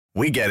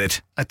We get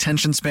it.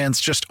 Attention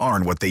spans just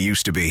aren't what they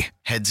used to be.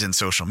 Heads in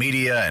social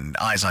media and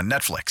eyes on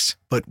Netflix.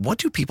 But what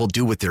do people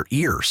do with their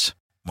ears?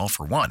 Well,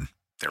 for one,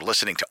 they're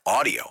listening to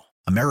audio.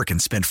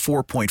 Americans spend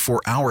 4.4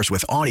 hours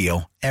with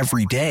audio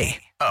every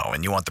day. Oh,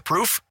 and you want the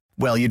proof?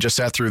 Well, you just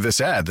sat through this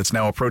ad that's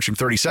now approaching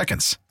 30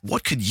 seconds.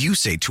 What could you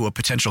say to a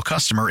potential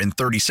customer in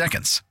 30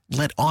 seconds?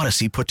 Let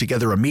Odyssey put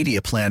together a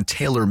media plan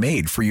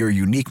tailor-made for your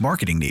unique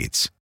marketing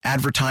needs.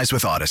 Advertise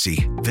with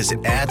Odyssey.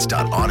 Visit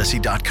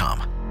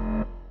ads.odyssey.com.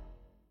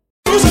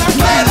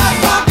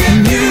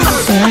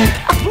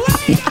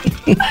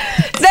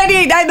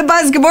 98.9 The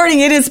Buzz. Good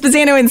morning. It is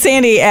Spezzano and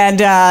Sandy, and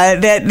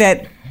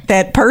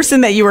that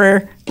person that you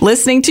were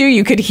listening to,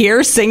 you could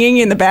hear singing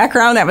in the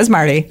background. That was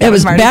Marty. It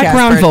was Marty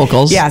background Casper.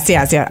 vocals. Yes.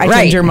 I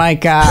turned your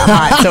mic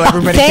hot so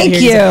everybody Thank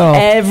can hear you.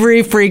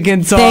 Every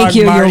freaking song. Thank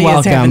you. Marty You're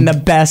welcome. is having the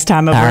best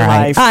time of her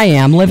life. I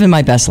am living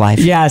my best life.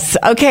 Yes.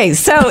 Okay.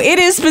 So it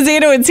is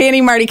Spezzano and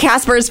Sandy. Marty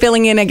Casper is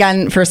filling in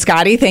again for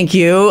Scotty. Thank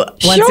you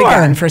once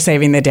again for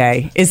saving the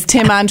day. Is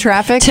Tim on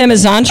traffic? Tim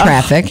is on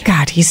traffic. Oh,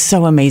 God, he's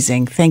so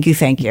amazing. Thank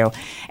you.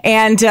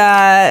 And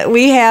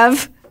we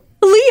have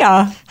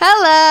Leah.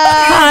 Hello.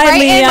 Hi,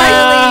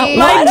 Leah.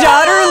 My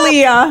daughter,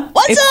 Leah.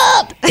 What's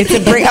up? It's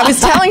a break. I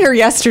was telling her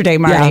yesterday,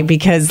 Marty,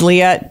 because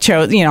Leah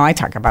chose, I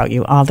talk about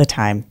you all the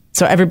time.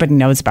 So everybody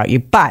knows about you.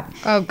 But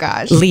oh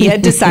gosh, Leah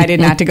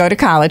decided not to go to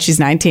college. She's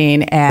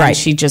 19 and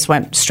she just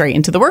went straight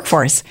into the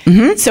workforce.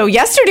 Mm-hmm. So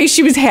yesterday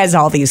she has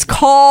all these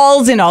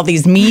calls and all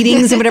these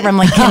meetings and whatever. I'm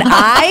like, can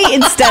I,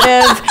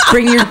 instead of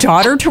bring your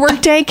daughter to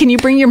work day, can you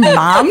bring your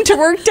mom to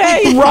work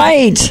day?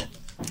 Right.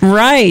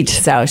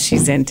 So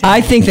she's into I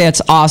think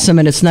that's awesome,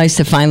 and it's nice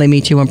to finally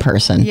meet you in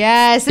person.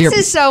 Yes, this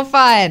is so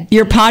fun.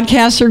 Your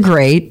podcasts are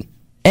great,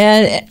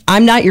 and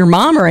I'm not your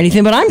mom or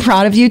anything, but I'm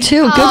proud of you,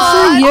 too. Good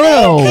for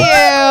you.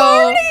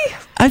 Thank you.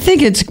 I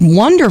think it's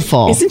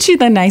wonderful. Isn't she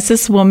the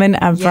nicest woman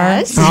ever?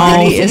 Yes.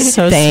 Marty is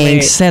so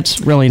thanks. sweet. That's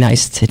really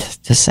nice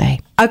to say.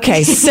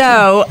 Okay,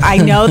 so I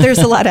know there's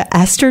a lot of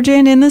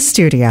estrogen in the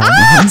studio.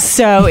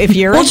 So if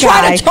you're we'll a guy...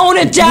 try to tone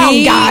it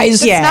down,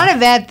 guys. It's not a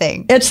bad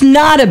thing. It's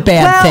not a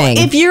bad thing.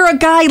 If you're a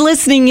guy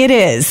listening, it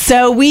is.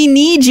 So we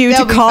need you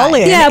to call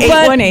in. Yeah,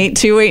 but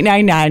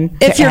 818-2899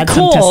 if you're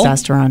cool, some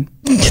testosterone.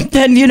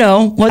 Then,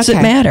 what's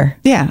it matter?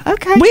 Yeah,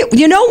 okay.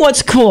 You know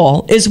what's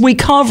cool is we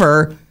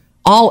cover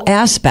all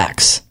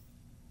aspects.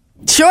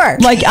 Sure.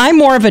 Like, I'm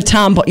more of a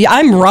tomboy.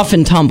 I'm rough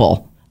and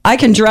tumble. I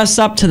can dress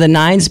up to the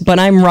nines, but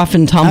I'm rough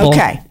and tumble.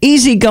 Okay.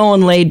 Easy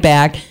going, laid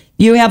back.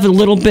 You have a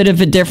little bit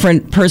of a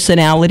different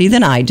personality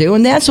than I do,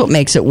 and that's what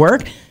makes it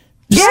work.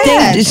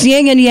 It's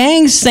yin and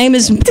yang, same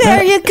as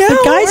there you go.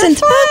 The guys in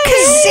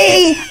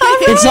See,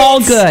 it's all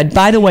good.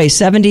 By the way,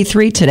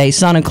 73 today,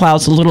 sun and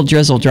clouds, a little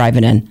drizzle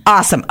driving in.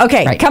 Awesome.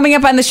 Okay, coming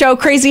up on the show,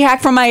 crazy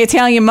hack from my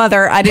Italian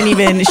mother. I didn't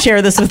even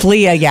share this with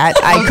Leah yet.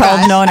 I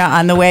called Nona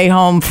on the way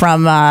home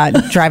from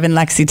driving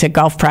Lexi to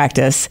golf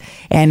practice,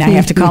 and I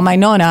have to call my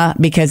Nona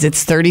because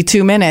it's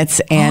 32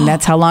 minutes, and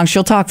that's how long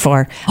she'll talk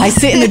for. I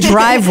sit in the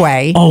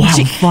driveway. Oh,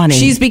 how funny.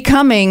 She's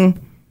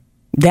becoming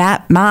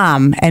that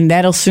mom, and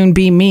that'll soon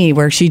be me,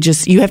 where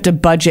you have to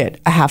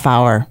budget a half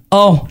hour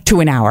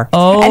to an hour.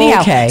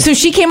 Anyhow, okay. So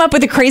she came up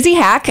with a crazy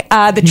hack,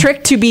 the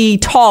trick to be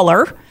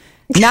taller,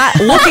 not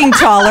looking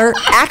taller,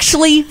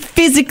 actually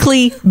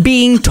physically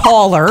being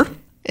taller.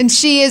 And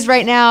she is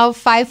right now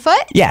 5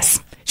 foot? Yes.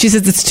 She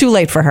says it's too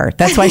late for her.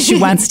 That's why she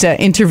wants to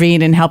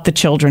intervene and help the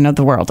children of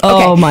the world.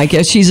 Okay. Oh my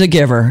gosh, she's a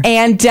giver.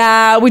 And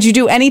would you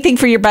do anything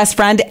for your best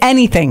friend?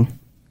 Anything.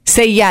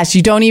 Say yes.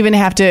 You don't even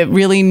have to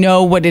really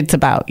know what it's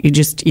about. You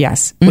just,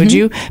 yes. Mm-hmm. Would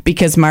you?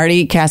 Because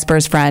Marty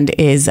Casper's friend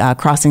is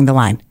crossing the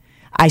line.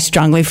 I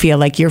strongly feel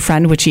like your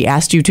friend, which he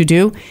asked you to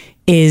do,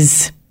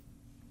 is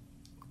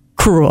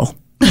cruel.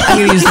 I'm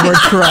going to use the word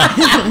cruel.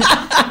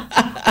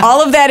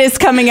 All of that is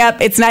coming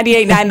up. It's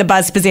 98.9 The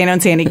Buzz, Spezzano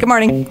and Sandy. Good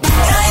morning.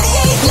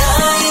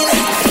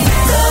 98.9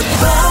 The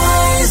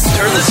Buzz.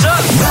 Turn this up.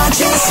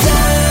 Rochester.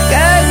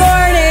 Good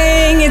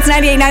morning. It's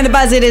 98.9 The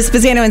Buzz. It is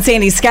Spezzano and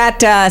Sandy. Scott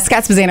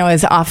Spezzano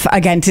is off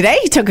again today.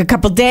 He took a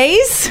couple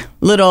days,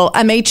 little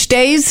MH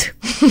days,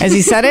 as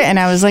he said it. And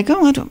I was like,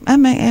 mental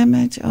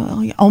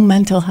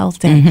health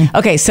day. Mm-hmm.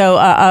 Okay, so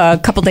a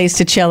couple days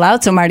to chill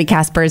out. So Marty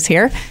Casper is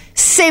here,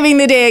 saving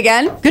the day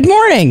again. Good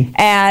morning.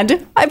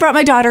 And I brought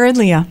my daughter and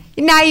Leah.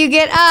 Now you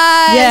get us.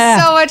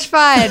 Yeah. So much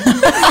fun.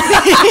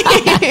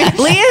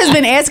 Leah has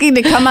been asking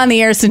to come on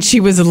the air since she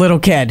was a little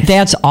kid.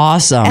 That's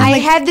awesome. I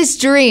had this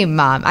dream,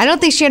 Mom. I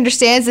don't think she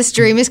understands this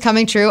dream is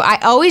coming true.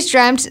 I always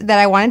dreamt that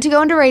I wanted to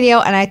go into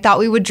radio, and I thought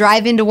we would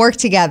drive into work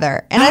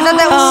together. And I thought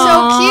that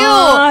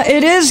was so cute.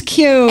 It is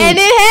cute. And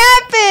it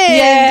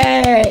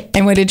happened. Yay.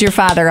 And what did your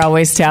father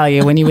always tell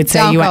you when you would say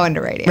don't you go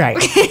into radio? Right.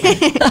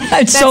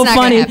 It's so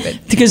funny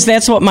because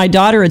that's what my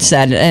daughter had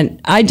said.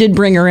 And I did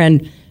bring her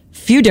in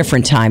few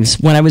different times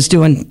when I was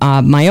doing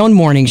my own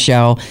morning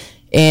show,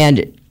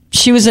 and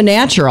she was a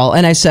natural.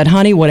 And I said,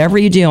 honey, whatever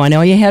you do, I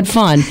know you had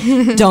fun.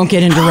 Don't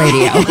get into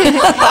radio.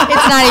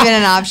 It's not even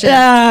an option.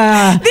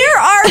 There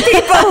are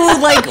people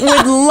who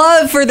would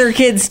love for their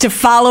kids to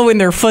follow in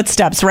their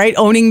footsteps, right?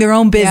 Owning their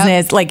own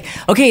business. Yep. Like,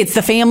 okay, it's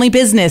the family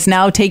business.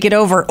 Now take it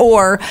over.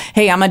 Or,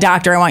 hey, I'm a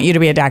doctor. I want you to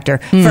be a doctor.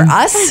 For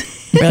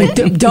us, we're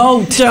like,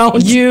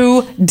 don't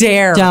you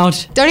dare.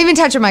 Don't even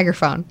touch a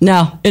microphone.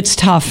 No, it's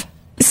tough.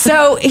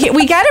 So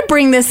we got to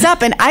bring this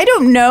up, and I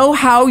don't know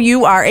how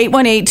you are.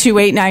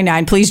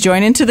 818-2899. Please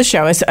join into the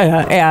show.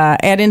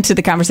 Add into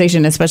the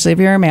conversation, especially if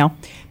you're a male,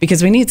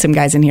 because we need some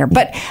guys in here.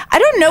 But I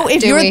don't know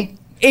if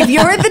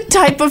you're the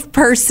type of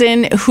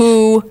person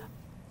who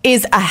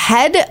is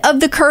ahead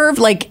of the curve,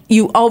 like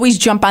you always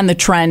jump on the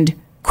trend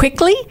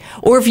quickly,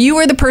 or if you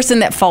are the person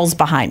that falls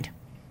behind.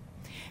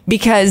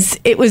 Because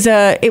it was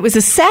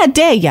a sad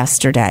day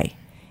yesterday.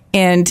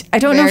 And I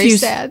don't know if you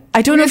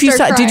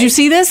saw. Did you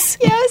see this?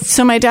 Yes.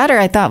 So my daughter,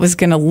 I thought, was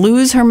going to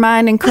lose her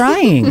mind and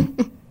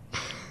crying.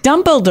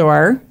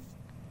 Dumbledore,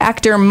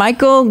 actor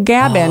Michael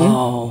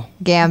Gambon.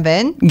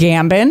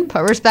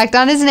 Put respect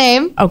on his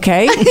name.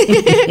 Okay.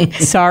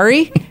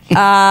 Sorry.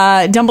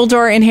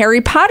 Dumbledore in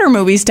Harry Potter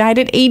movies died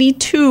at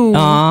 82.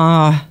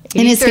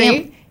 In his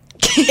family.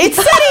 It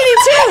said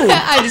 82.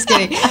 I'm just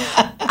kidding.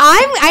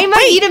 I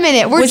might need a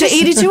minute. Was it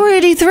 82 or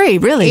 83?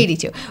 Really?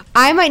 82.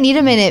 I might need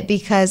a minute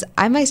because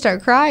I might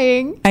start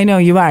crying. I know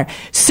you are.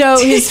 So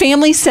his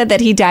family said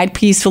that he died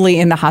peacefully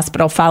in the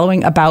hospital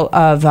following a bout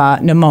of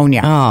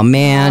pneumonia. Oh,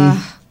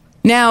 man.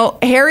 Now,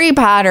 Harry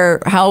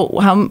Potter,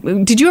 how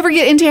did you ever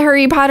get into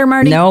Harry Potter,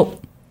 Marty?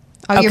 Nope.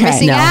 Oh, you're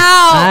missing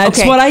out.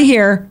 That's what I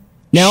hear.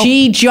 Nope.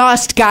 She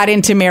just got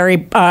into Harry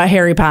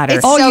Potter.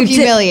 It's so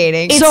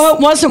humiliating. So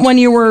it wasn't when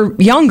you were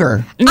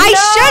younger. I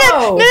should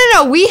have.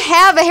 No. We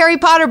have a Harry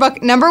Potter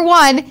book. Number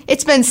one,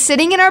 it's been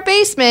sitting in our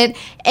basement,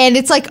 and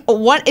it's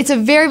it's a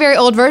very, very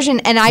old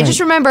version. And I just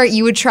remember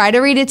you would try to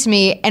read it to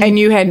me, and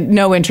you had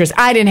no interest.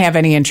 I didn't have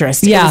any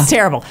interest. Yeah. It was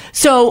terrible.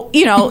 So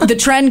the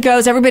trend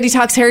goes. Everybody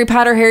talks Harry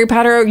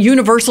Potter.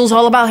 Universal's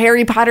all about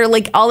Harry Potter.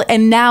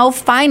 And now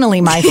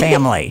finally, my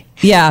family.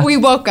 Yeah, we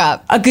woke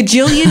up a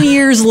gajillion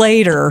years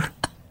later.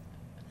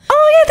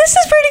 Oh, yeah, this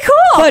is pretty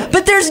cool.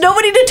 But there's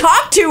nobody to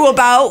talk to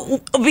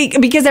about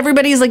because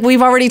everybody's like,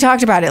 we've already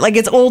talked about it. Like,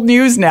 it's old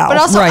news now. But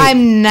also,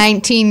 I'm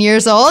 19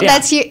 years old.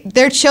 Yeah.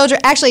 Their children.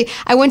 Actually,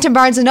 I went to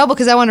Barnes & Noble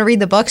because I want to read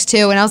the books,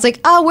 too. And I was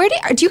like, oh,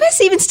 do you guys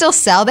even still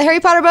sell the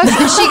Harry Potter books?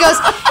 And she goes,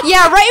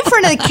 yeah, right in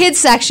front of the kids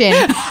section.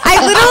 I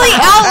literally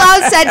out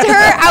loud said to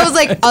her, I was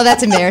like, oh,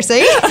 that's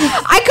embarrassing.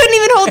 I couldn't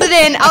even hold it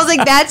in. I was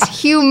like, that's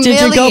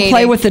humiliating. Did you go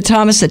play with the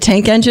Thomas the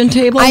Tank Engine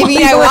table? I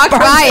mean, I walked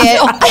by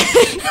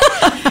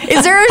it.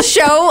 Is there a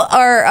show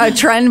or a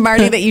trend,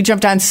 Marty, that you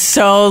jumped on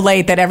so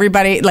late that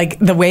everybody,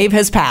 the wave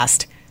has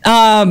passed?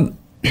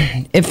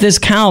 If this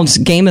counts,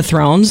 Game of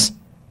Thrones.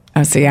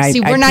 Oh, see,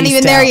 we're not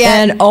even there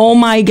yet. And oh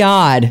my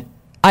God,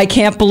 I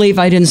can't believe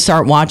I didn't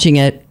start watching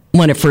it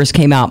when it first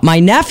came out. My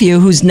nephew,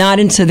 who's not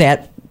into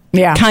that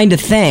kind of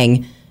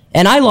thing,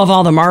 and I love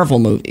all the Marvel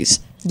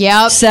movies.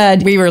 Yep.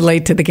 Said we were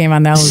late to the game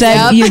on those.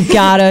 Said you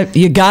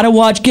gotta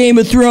watch Game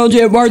of Thrones.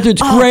 Martha,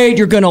 it's great.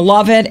 You're gonna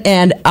love it.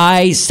 And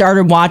I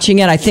started watching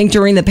it. I think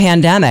during the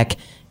pandemic,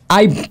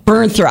 I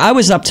burned through. I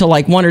was up till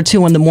 1 or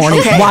 2 in the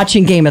morning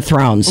watching Game of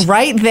Thrones.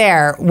 Right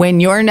there, when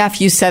your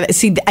nephew said,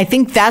 "See, I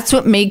think that's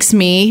what makes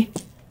me."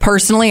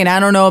 Personally, and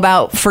I don't know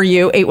about for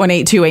you,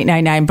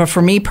 818-2899, but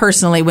for me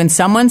personally, when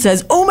someone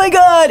says, oh my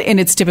God, and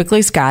it's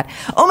typically Scott,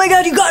 oh my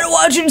God, you got to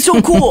watch it, it's so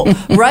cool.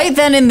 Right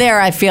then and there,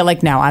 I feel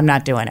like, no, I'm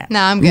not doing it. No,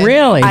 I'm good.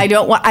 Really? I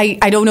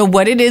don't know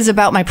what it is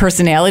about my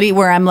personality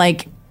where I'm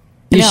like,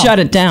 you shut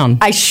it down.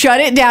 I shut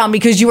it down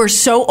because you are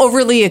so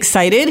overly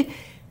excited.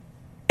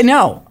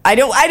 No, I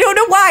don't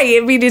know why.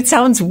 I mean, it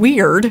sounds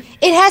weird.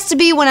 It has to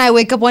be when I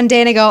wake up one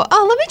day and I go,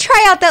 oh, let me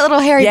try out that little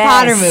Harry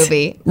Potter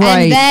movie.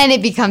 Right. And then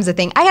it becomes a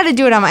thing. I got to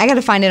do it I got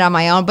to find it on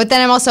my own. But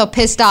then I'm also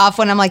pissed off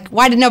when I'm like,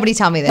 why did nobody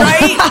tell me this?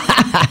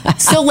 Right?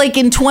 So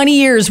in 20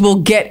 years, we'll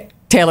get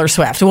Taylor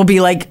Swift. We'll be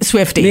like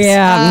Swifties.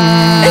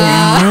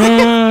 Yeah.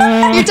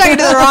 You're talking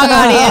to the wrong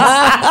audience.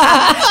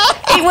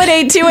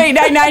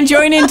 818-2899.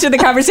 Join into the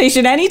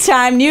conversation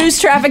anytime. News,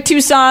 traffic,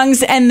 2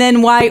 songs, and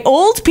then why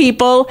old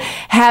people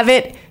have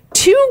it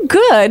too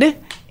good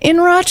in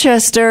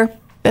Rochester.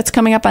 That's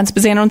coming up on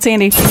Spezzano and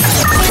Sandy. It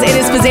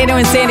is Spezzano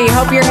and Sandy.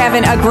 Hope you're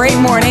having a great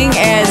morning.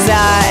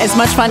 As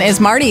much fun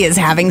as Marty is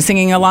having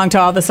singing along to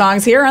all the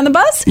songs here on the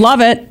bus. Love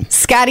it.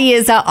 Scotty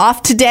is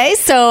off today,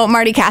 so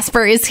Marty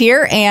Casper is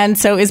here, and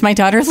so is my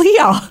daughter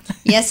Leo.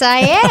 Yes, I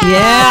am.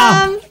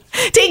 Yeah.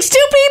 Takes 2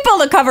 people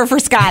to cover for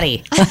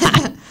Scotty.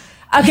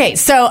 Okay,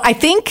 so I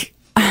think,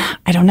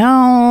 I don't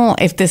know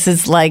if this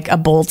is a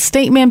bold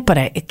statement, but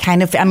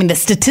the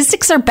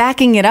statistics are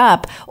backing it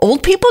up.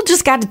 Old people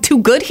just got it too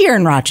good here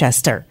in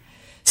Rochester.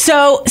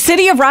 So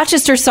City of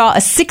Rochester saw a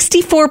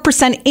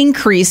 64%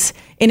 increase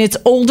in its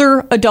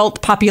older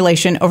adult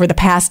population over the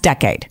past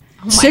decade.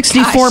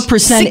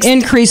 64%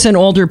 increase in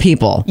older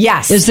people.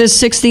 Yes. Is this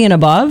 60 and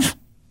above?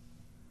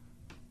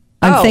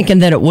 I'm thinking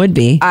that it would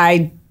be.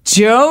 I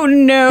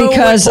don't know.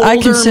 Because I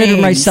older consider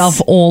means.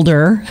 myself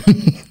older.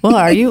 Well,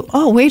 are you?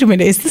 Oh, wait a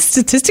minute. Is this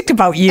statistic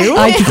about you?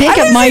 I think it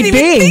wasn't might even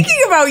be. thinking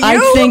about you.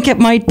 I think it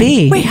might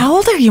be. Wait, how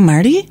old are you,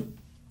 Marty?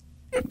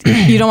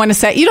 You don't want to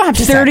say? You don't have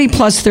to 30 say.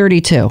 plus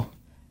 32.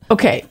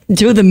 Okay.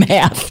 Do the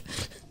math.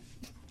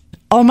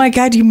 Oh my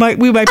God, we might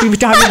be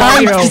talking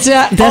about you. This is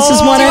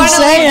what Do you I'm want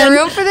to leave saying. the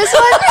room for this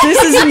one?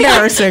 This is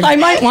embarrassing. I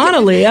might want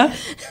to, Leah.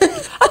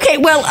 Okay,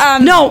 well,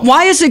 No,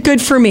 why is it good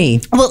for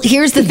me? Well,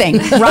 here's the thing.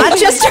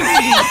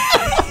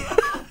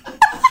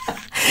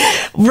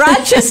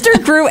 Rochester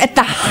grew at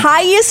the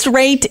highest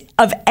rate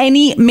of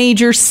any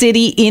major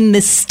city in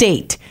the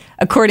state,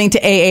 according to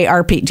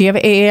AARP. Do you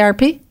have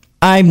AARP?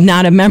 I'm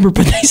not a member,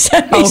 but they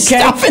sent me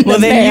stuff in well,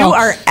 the then mail. you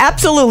are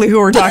absolutely who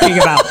we're talking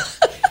about.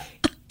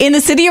 In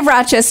the city of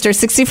Rochester,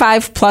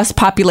 65 plus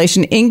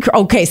population.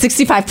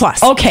 65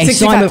 plus. Okay, so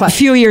 65 I'm plus. a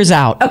few years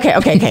out.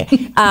 Okay.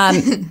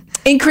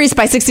 Increased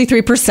by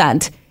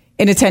 63%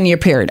 in a 10-year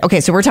period.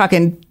 Okay, so we're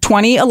talking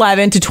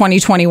 2011 to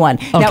 2021.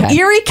 Now, Okay.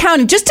 Erie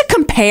County, just to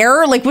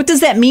compare, like, what does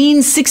that mean?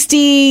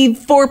 64%,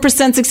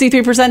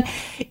 63%.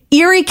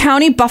 Erie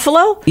County,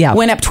 Buffalo,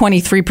 went up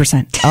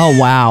 23%. Oh,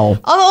 wow.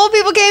 All the old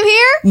people came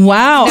here?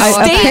 Wow.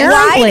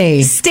 Apparently.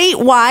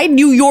 Statewide,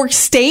 New York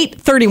State,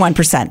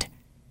 31%.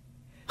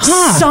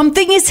 Huh.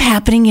 Something is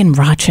happening in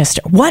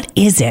Rochester. What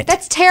is it?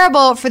 That's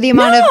terrible for the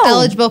amount of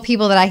eligible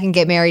people that I can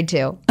get married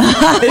to. Where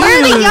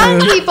are the young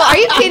people? Are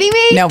you kidding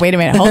me? No, wait a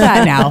minute. Hold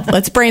on now.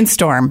 Let's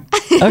brainstorm.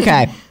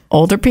 Okay.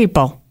 Older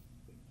people.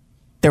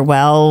 They're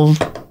well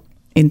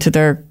into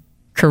their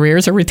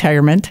careers or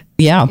retirement.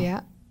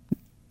 Yeah.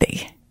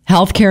 They,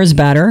 Healthcare is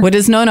better. what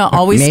does Nona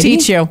always Maybe?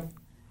 teach you?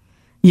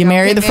 You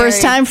marry get the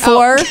first married. time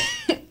for,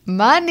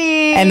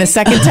 Money. and the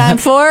second time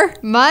for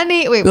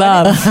money. Wait,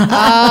 love. what?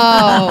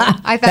 Oh,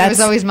 I thought it was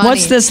always money.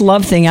 What's this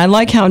love thing? I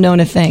like how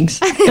Nona thinks.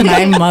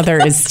 My mother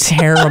is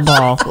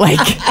terrible. Like,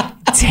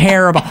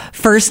 terrible.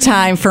 First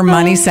time for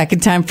money,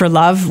 second time for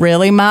love.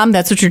 Really, Mom?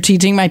 That's what you're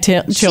teaching my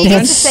She children?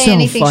 gets to say so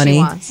anything funny. she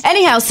wants.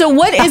 Anyhow, so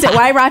what is it?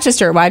 Why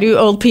Rochester? Why do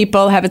old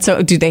people have it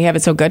so? Do they have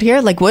it so good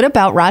here? Like, what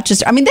about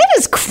Rochester? I mean, that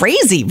is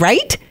crazy,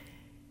 right?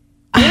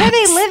 Where are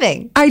they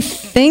living? I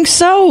think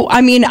so.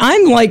 I mean,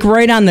 I'm like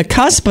right on the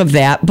cusp of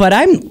that, but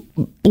I'm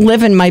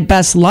living my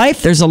best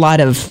life. There's a lot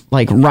of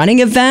like running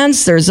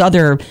events. There's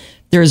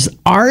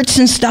arts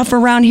and stuff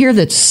around here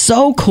that's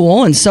so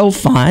cool and so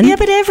fun. Yeah,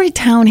 but every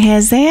town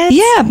has that.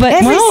 Yeah, but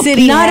every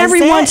city not has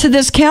everyone that. to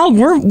this cal.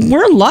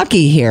 We're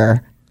lucky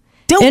here.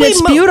 Don't And we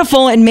it's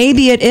beautiful, and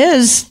maybe it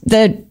is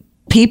that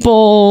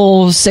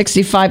people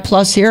 65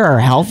 plus here are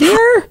healthier.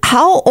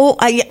 How old?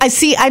 I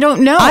see. I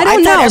don't know. I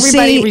don't thought know.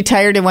 everybody See-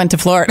 retired and went to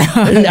Florida.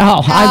 No,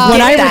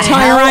 when I Get the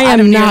retire, hell I out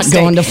of am New York not State.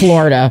 going to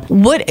Florida.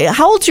 What?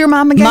 How old's your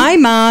mom again? My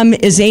mom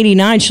is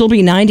 89. She'll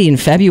be 90 in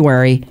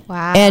February.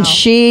 Wow. And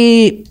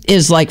she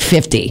is like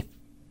 50.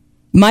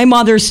 My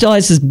mother still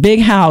has this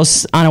big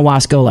house on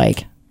Owasco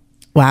Lake.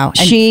 wow. And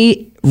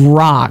She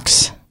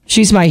rocks.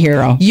 She's my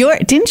hero.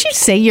 didn't you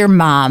say your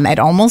mom at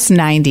almost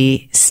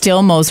 90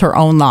 still mows her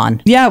own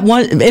lawn? Yeah,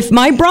 if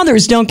my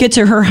brothers don't get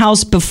to her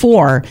house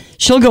before,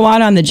 she'll go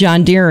out on the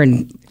John Deere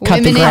and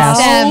cut the Women in grass.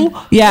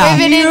 STEM. Yeah.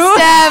 Women in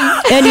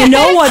STEM. And you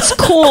know what's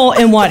cool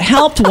and what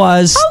helped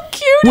was How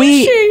cute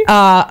we is she?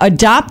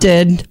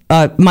 Adopted.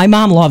 My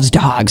mom loves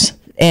dogs,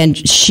 and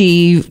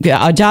she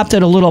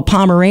adopted a little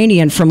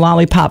Pomeranian from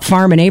Lollipop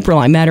Farm in April.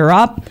 I met her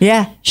up.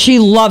 Yeah. She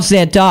loves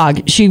that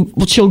dog. She'll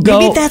go.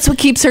 Maybe that's what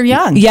keeps her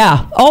young.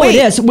 Yeah. Oh, Wait.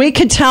 it is. We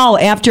could tell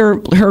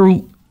after her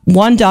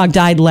one dog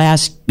died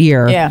last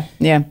year.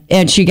 Yeah.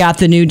 And she got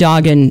the new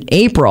dog in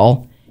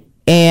April,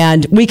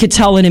 and we could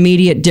tell an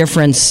immediate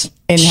difference.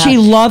 She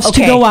loves to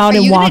go out Are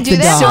and you gonna walk do the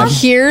that, dog. Mom?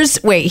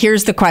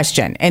 Here's the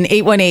question. And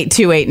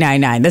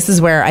 818-2899. This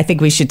is where I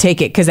think we should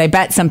take it because I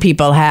bet some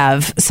people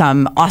have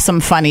some awesome,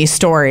 funny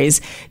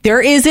stories. There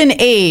is an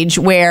age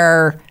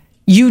where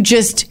you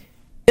just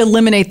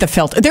eliminate the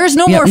filter. There's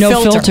no more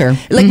no filter.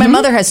 Like my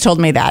mother has told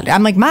me that.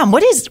 I'm like, Mom,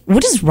 what is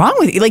wrong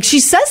with you? Like she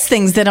says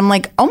things that I'm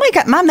like, oh my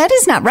God, Mom, that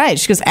is not right.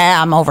 She goes,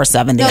 I'm over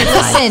 70. No,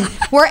 listen,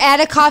 we're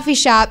at a coffee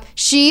shop.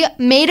 She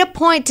made a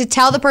point to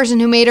tell the person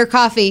who made her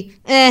coffee,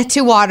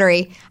 too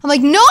watery. I'm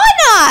like, no, I'm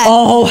not.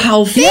 Oh,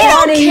 how funny. They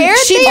don't care.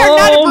 They are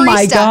not a Oh,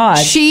 my barista. God.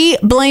 She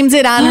blames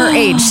it on her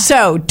age.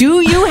 So,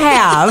 do you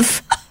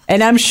have,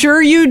 and I'm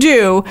sure you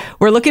do,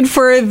 we're looking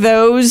for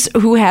those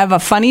who have a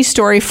funny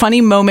story,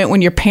 funny moment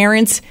when your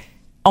parents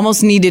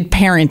almost needed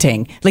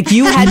parenting. Like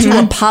you had to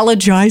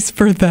apologize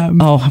for them.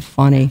 Oh, how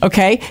funny.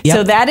 Okay. Yep.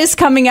 So that is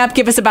coming up.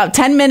 Give us about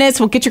 10 minutes.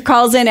 We'll get your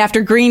calls in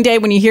after Green Day.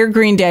 When you hear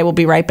Green Day, we'll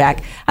be right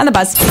back on The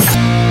Buzz.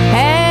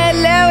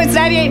 Hello, it's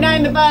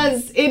 98.9 The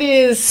Buzz. It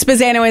is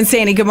Spezzano and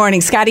Sandy. Good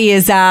morning. Scotty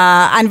is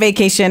on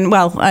vacation.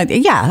 Well,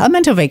 a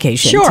mental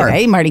vacation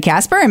today. Marty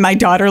Casper and my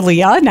daughter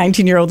Leah,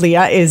 19-year-old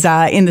Leah, is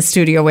in the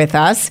studio with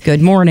us.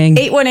 Good morning.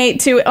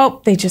 818-2.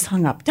 Oh, they just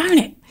hung up. Darn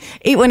it.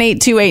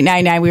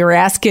 818-2899. We were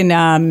asking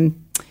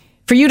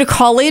for you to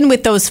call in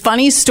with those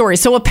funny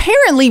stories. So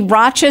apparently,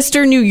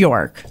 Rochester, New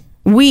York,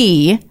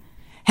 we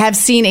have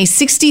seen a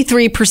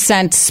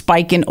 63%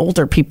 spike in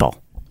older people.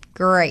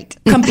 great.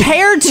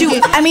 Compared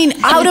to, I mean,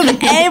 out of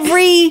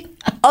every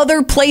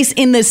other place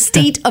in the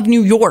state of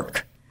New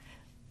York,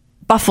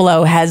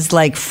 Buffalo has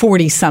like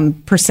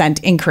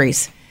 40%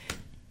 increase.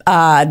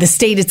 The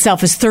state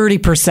itself is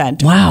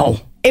 30%.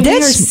 Wow. And we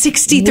are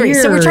 63.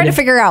 Weird. So we're trying to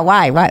figure out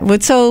why.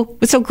 What's so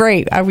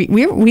great?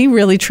 We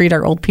really treat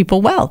our old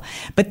people well.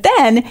 But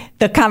then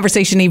the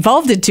conversation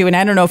evolved into, and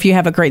I don't know if you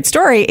have a great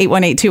story,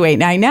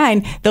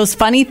 818-2899, those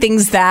funny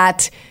things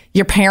that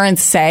your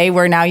parents say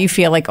where now you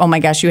feel like, oh my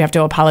gosh, you have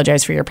to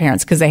apologize for your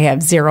parents because they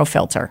have zero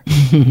filter.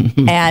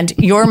 And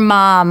your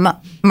mom,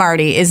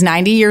 Marty, is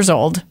 90 years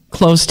old.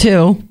 Close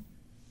to.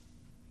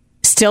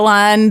 Still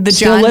on the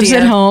Still John lives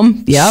Deere. at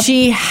home. Yep.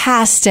 She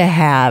has to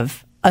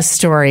have a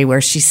story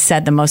where she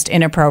said the most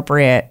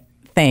inappropriate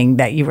thing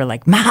that you were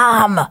like,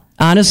 Mom.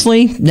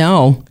 Honestly,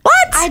 no.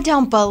 What? I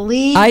don't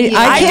believe I you.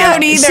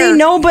 can't don't either. See,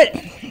 no, but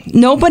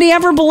nobody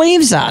ever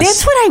believes us.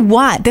 That's what I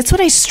want. That's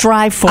what I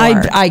strive for.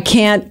 I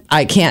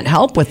can't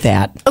help with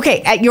that.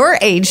 Okay, at your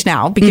age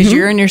now, because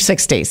you're in your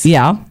 60s.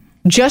 Yeah.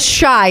 Just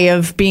shy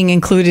of being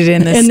included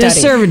in this And study.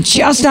 this server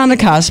just on the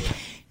cusp.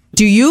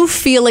 Do you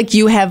feel like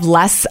you have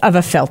less of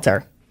a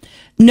filter?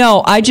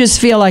 No, I just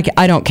feel like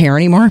I don't care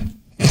anymore.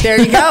 There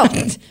you go.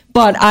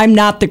 But I'm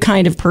not the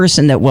kind of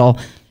person that will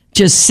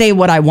just say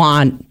what I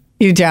want.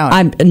 You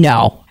don't.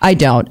 No, I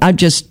don't. I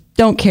just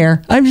don't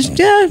care. I'm just,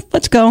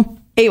 let's go.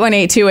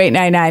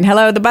 818-2899.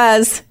 Hello, The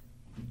Buzz.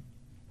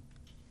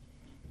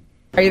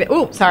 Are you there?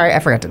 Oh, sorry. I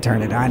forgot to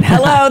turn it on.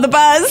 Hello, The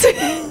Buzz.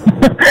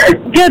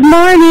 Good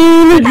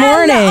morning. Good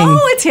morning.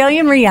 Oh,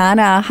 Italian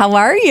Rihanna. How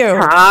are you?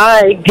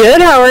 Hi.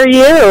 Good. How are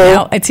you?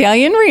 Now,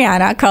 Italian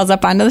Rihanna calls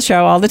up onto the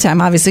show all the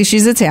time. Obviously,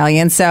 she's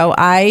Italian, so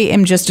I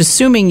am just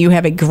assuming you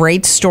have a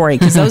great story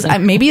because those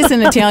maybe it's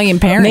an Italian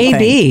parent.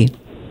 Maybe. thing.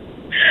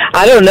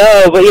 I don't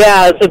know, but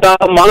yeah, it's about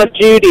Mama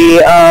Judy.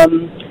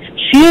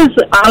 She is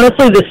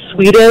honestly the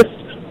sweetest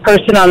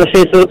person on the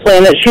face of the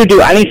planet. She would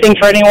do anything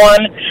for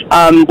anyone.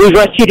 We've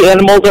rescued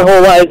animals our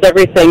whole lives,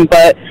 everything,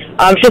 but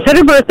she just had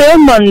her birthday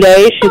on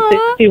Monday. She's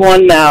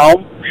 61 now.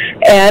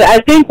 And I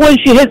think when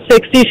she hit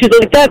 60, she's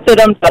like, that's it,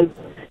 I'm done.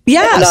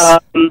 Yes.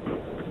 And,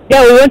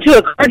 yeah, we went to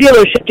a car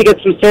dealership to get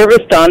some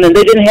service done, and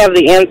they didn't have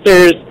the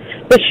answers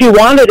that she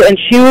wanted, and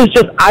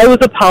I was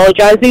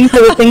apologizing for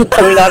the things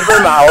coming out of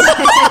her mouth.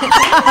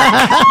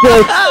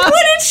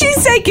 What did she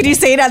say? Can you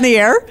say it on the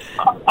air?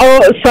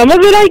 Oh, some of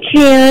it I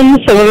can,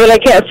 some of it I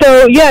can't.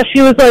 So, yeah,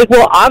 she was like,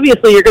 well,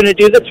 obviously you're going to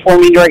do this for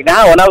me right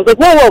now. And I was like,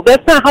 whoa,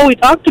 that's not how we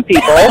talk to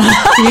people.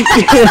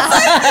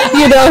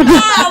 You know?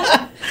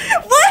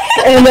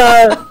 What? And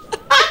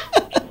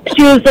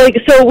she was like,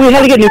 so we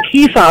had to get new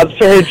key fobs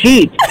for her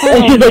Jeep.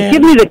 And she's like,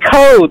 give me the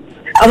codes.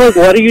 I'm like,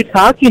 what are you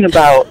talking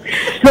about?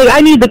 She's like,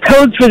 I need the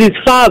codes for these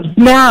fobs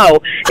now.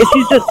 And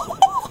she's just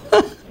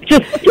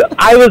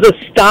I was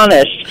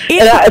astonished.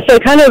 So I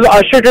kind of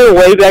ushered her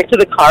way back to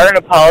the car and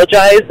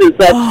apologized. Is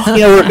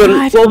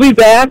that, we'll be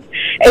back.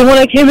 And when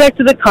I came back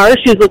to the car,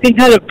 she was looking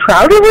kind of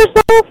proud of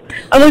herself.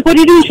 I'm like, what are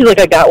you doing? She's like,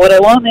 I got what I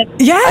wanted.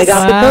 Yes. I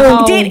got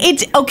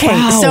the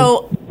code.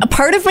 So a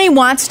part of me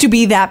wants to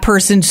be that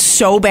person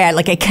so bad.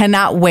 Like, I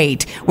cannot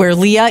wait. Where,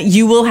 Leah,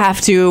 you will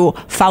have to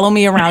follow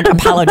me around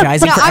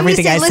apologizing for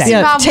everything I say.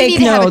 Listen, Mom, take we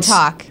need notes. to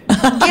have a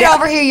talk. Get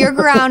over here. You're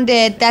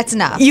grounded. That's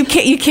enough. You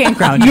can't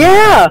ground me.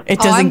 Yeah. It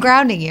doesn't. I'm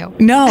grounding you.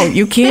 No,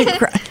 you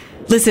can't.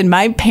 Listen,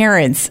 my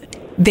parents,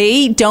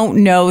 they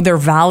don't know their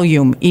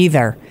volume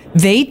either.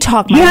 They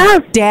talk.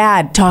 My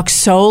dad talks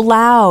so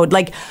loud.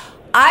 Like,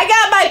 I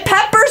got my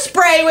pepper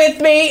spray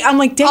with me. I'm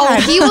like, Dad. Oh,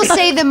 he will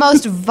say the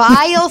most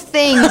vile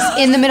things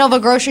in the middle of a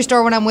grocery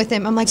store when I'm with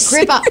him. I'm like,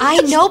 Grandpa,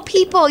 I know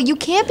people. You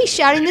can't be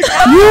shouting this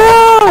out.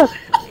 Yeah.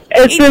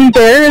 It's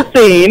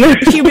embarrassing.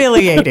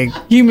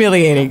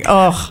 Humiliating.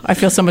 Oh, I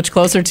feel so much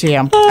closer to you.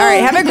 All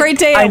right, have a great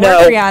day at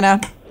work,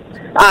 Rihanna.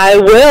 I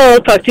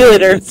will. Talk to you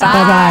later.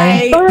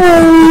 Bye.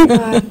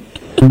 Bye.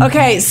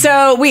 Okay,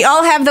 so we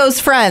all have those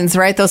friends,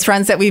 right? Those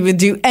friends that we would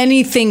do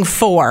anything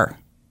for.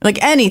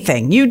 Like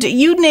anything. You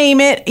name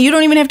it. You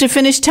don't even have to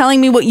finish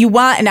telling me what you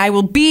want, and I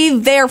will be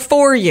there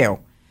for you.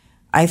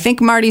 I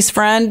think Marty's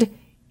friend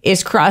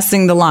is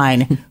crossing the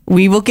line.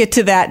 We will get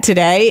to that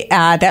today.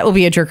 That will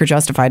be a Jerk or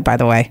Justified, by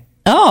the way.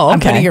 Oh, okay. I'm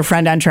putting your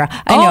friend on trial.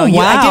 I know.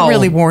 Wow. I didn't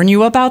really warn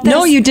you about this.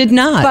 No, you did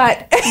not.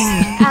 But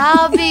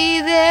I'll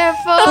be there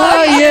for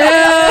you.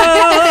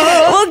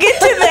 We'll get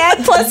to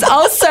that. Plus,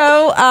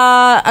 also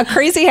a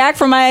crazy hack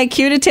from my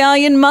cute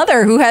Italian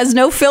mother who has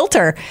no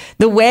filter.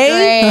 The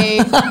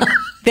way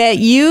that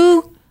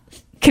you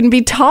can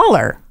be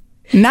taller,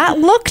 not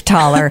look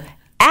taller,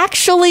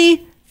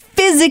 actually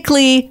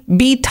physically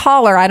be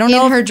taller. I don't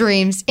know. In her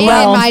dreams. And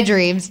Well, in my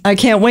dreams. I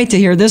can't wait to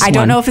hear this I one.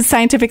 don't know if it's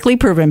scientifically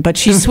proven, but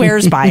she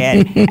swears by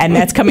it. And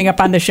that's coming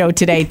up on the show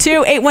today,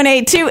 too.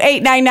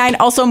 818-2899.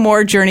 Also,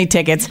 more Journey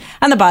tickets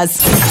on The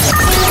Buzz.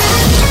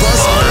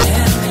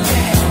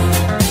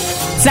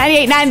 It's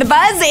 98.9 The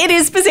Buzz. It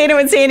is Spezzano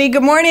and Sandy.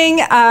 Good morning.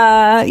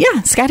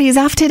 Scotty is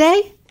off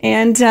today.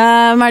 And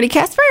Marty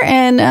Casper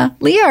and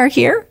Leah are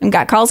here and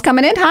got calls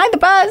coming in. Hi, The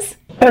Buzz.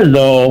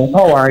 Hello,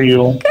 how are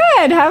you?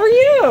 Good. How are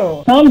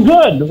you? I'm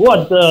good.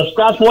 What,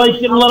 Scott's wife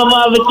didn't let him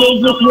out of the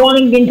cage this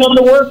morning, didn't come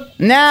to work?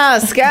 No,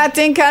 Scott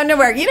didn't come to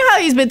work. You know how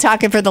he's been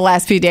talking for the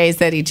last few days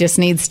that he just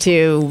needs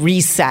to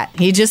reset.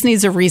 He just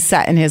needs a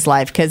reset in his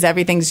life because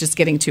everything's just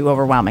getting too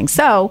overwhelming.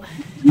 So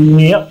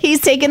Yep. he's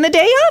taking the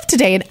day off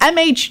today, an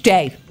MH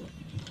day.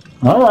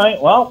 All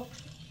right, well,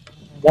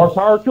 more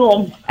power to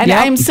him. And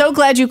Yep. I'm so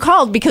glad you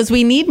called because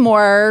we need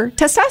more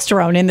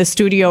testosterone in the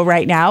studio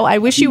right now. I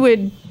wish you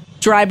would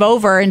drive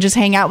over and just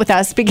hang out with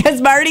us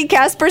because Marty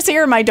Casper's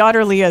here and my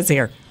daughter Leah's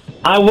here.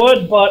 I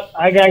would, but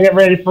I got to get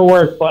ready for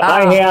work. But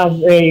I have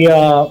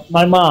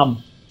my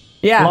mom.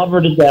 Yeah. Love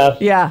her to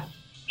death. Yeah.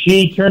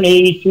 She turned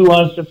 82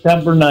 on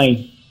September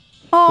 9th.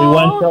 We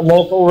went to a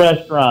local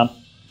restaurant.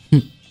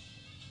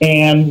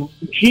 And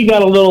she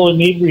got a little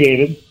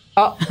inebriated.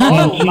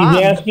 And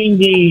she's asking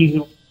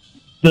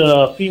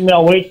the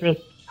female waitress,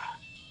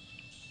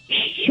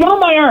 smell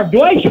my arm.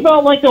 Do I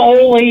smell like an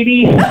old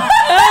lady?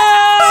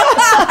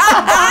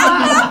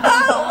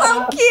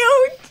 How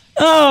cute.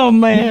 Oh,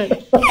 man.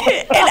 And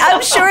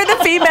I'm sure the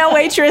female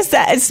waitress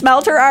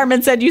smelled her arm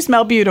and said, you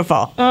smell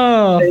beautiful.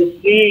 Oh.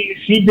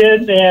 She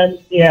did, and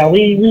yeah,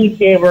 we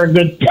gave her a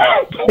good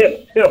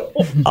tip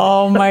too.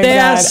 Oh my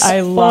That's God. I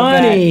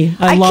love funny.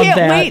 that. I love can't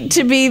that. wait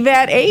to be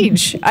that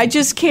age. I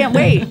just can't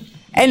wait.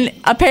 And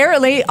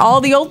apparently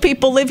all the old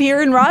people live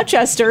here in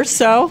Rochester,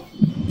 so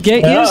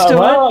Get used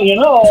to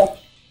it.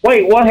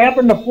 Wait, what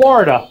happened to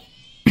Florida?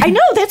 I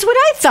know, that's what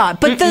I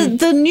thought. But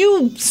the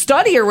new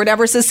study or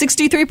whatever says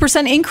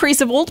 63%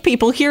 increase of old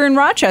people here in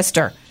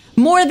Rochester.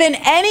 More than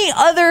any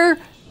other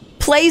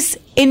place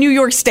in New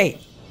York State.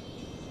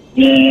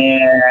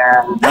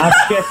 Yeah, not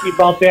sketchy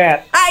about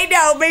that. I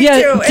know, me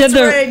Yeah, too. It's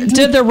rigged.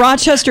 did the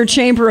Rochester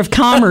Chamber of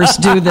Commerce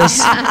do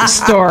this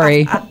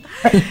story?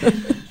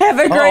 Have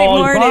a great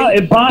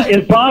morning.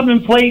 Is Bob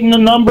inflating the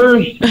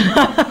numbers?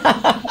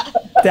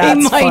 That's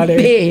He might funny.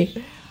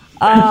 be.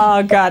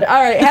 Oh, God.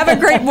 All right. Have a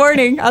great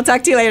morning. I'll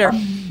talk to you later.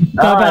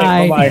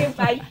 Bye-bye.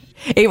 Bye-bye.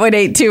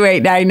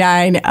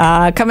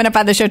 818-2899. Coming up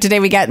on the show today,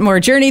 we got more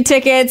Journey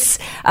tickets.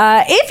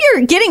 If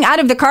you're getting out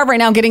of the car right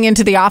now, getting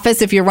into the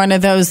office, if you're one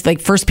of those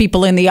like first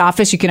people in the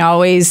office, you can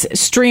always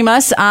stream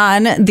us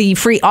on the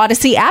free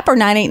Odyssey app or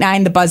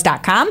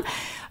 989thebuzz.com.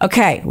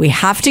 Okay, we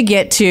have to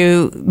get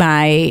to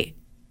my...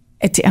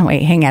 Oh,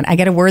 wait, hang on. I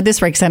got to word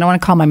this right because I don't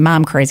want to call my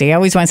mom crazy. I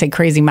always want to say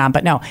crazy mom,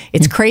 but no,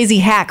 it's crazy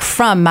hack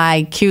from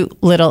my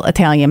cute little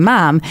Italian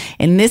mom.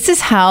 And this is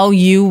how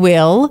you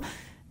will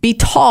be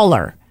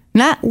taller.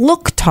 Not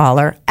look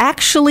taller,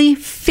 actually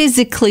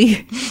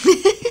physically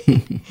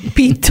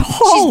be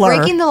taller. She's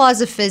breaking the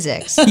laws of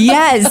physics.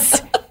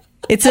 Yes.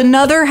 It's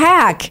another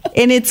hack,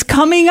 and it's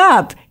coming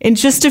up in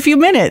just a few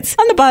minutes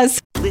on The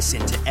Buzz. Listen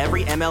to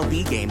every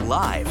MLB game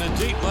live. In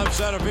the deep left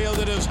center field,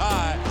 it is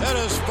high, it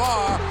is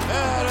far,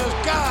 it is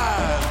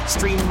gone.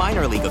 Stream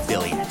minor league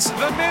affiliates.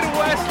 The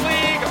Midwest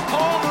League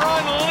home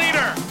run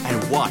leader.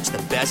 And watch the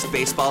best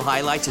baseball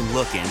highlights and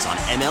look-ins on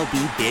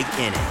MLB Big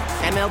Inning.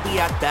 MLB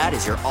At Bat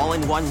is your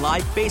all-in-one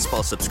live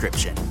baseball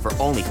subscription for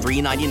only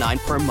 $3.99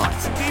 per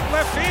month. Deep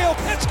left field,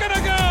 it's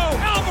gonna go.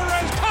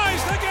 Alvarez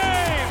ties the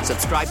game.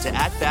 Subscribe to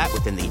At Bat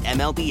within the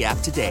MLB app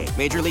today.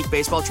 Major League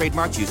Baseball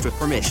trademarks used with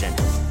permission.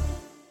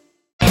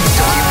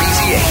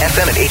 WBZA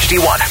FM and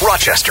HD1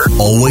 Rochester.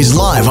 Always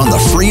live on the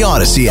free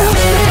Odyssey app.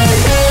 Breakfast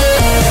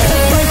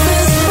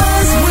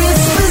Buzz with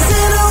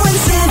Spezzano and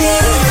Sandy.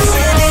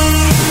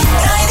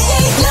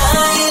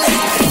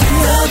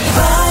 98.9 The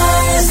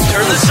Buzz.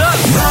 Turn this up.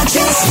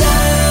 Rochester.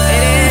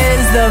 It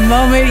is the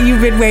moment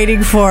you've been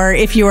waiting for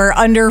if you are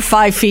under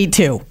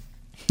 5'2".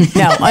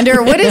 No,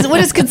 under what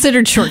is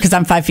considered short? Because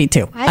I'm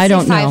 5'2". I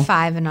don't know.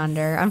 5'5" and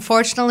under.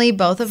 Unfortunately,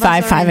 both of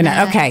us 5'5" are in and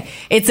that. okay.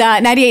 It's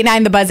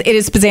 98.9 The Buzz. It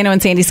is Spezzano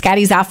and Sandy.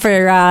 Scotty's off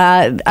for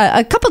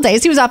a couple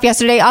days. He was off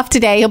yesterday, off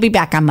today. He'll be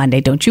back on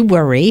Monday. Don't you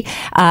worry.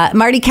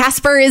 Marty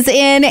Casper is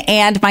in,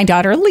 and my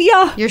daughter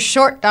Leah. Your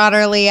short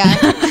daughter, Leah.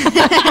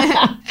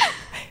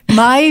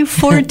 My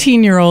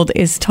 14-year-old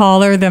is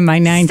taller than my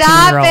 19-year-old.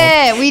 Stop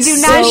it. We do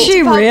not. Is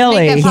she make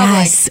really? that public.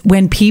 Yes.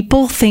 When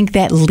people think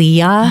that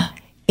Leah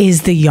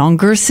is the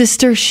younger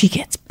sister, she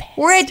gets pissed.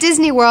 We're at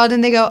Disney World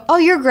and they go, "Oh,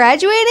 you're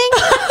graduating?"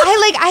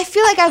 I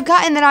feel like I've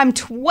gotten that I'm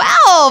 12.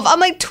 I'm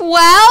like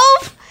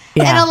 12,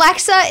 Yeah. and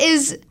Alexa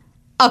is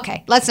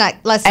okay. Let's not.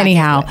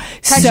 Anyhow,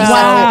 Touch so- yourself.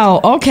 Wow.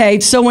 Okay.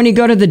 So when you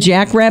go to the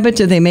Jackrabbit,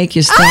 do they make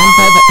you stand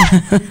by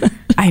the...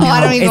 I know.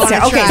 I don't even It's-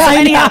 wanna okay, try. so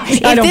anyhow,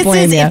 I don't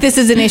blame you. if this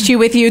is an issue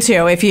with you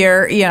too, if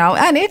you're,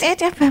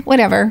 and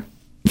whatever.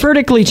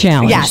 Vertically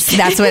challenged. Yes,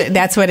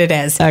 that's what it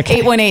is.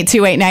 Okay.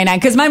 818-2899.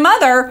 Because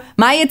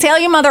my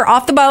Italian mother,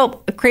 off the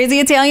boat, crazy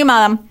Italian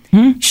mom,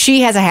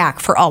 she has a hack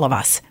for all of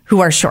us who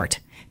are short.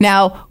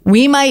 Now,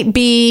 we might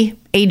be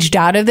aged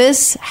out of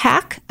this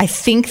hack. I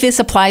think this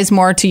applies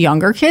more to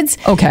younger kids.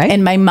 Okay.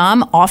 And my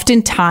mom,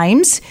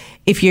 oftentimes,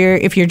 if you're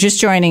just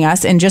joining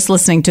us and just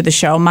listening to the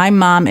show, my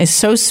mom is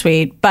so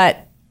sweet,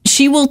 but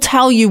she will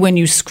tell you when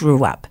you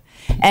screw up.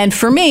 And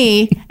for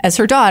me, as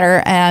her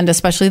daughter, and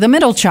especially the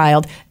middle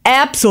child,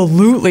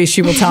 absolutely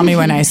she will tell me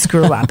when I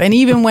screw up. And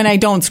even when I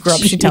don't screw up,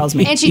 she tells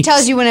me. And she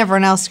tells you when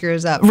everyone else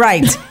screws up.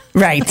 Right.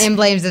 And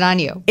blames it on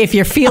you. If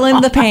you're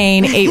feeling the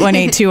pain,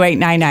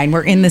 818-2899.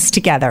 We're in this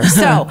together.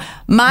 So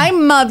my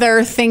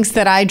mother thinks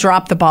that I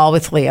dropped the ball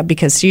with Leah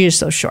because she is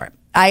so short.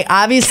 I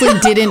obviously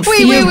didn't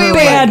feed her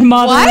bad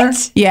mother.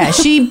 What? Yeah,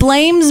 she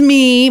blames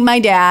me. My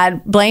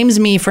dad blames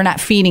me for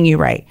not feeding you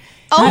right.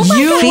 Oh, my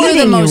you God. were the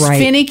Feeding you most right.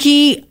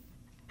 finicky,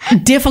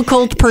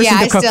 difficult person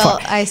to cook for.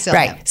 I still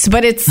right. am. So,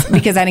 but it's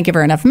because I didn't give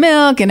her enough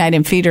milk and I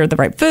didn't feed her the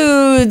right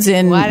foods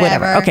and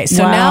whatever. Okay,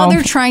 so now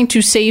they're trying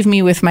to save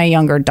me with my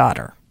younger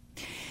daughter.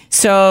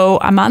 So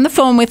I'm on the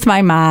phone with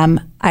my mom.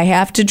 I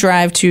have to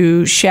drive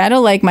to Shadow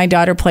Lake. My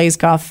daughter plays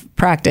golf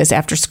practice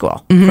after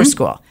school, for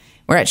school.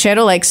 We're at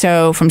Shadow Lake.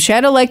 So from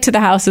Shadow Lake to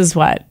the house is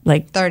what?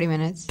 Like 30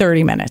 minutes.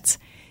 30 minutes.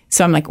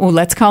 So I'm like, well,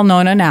 let's call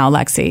Nona now,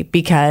 Lexi,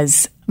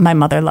 because my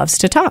mother loves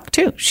to talk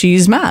too.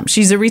 She's mom.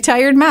 She's a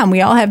retired mom. We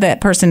all have that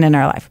person in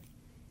our life.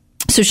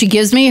 So she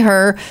gives me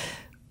her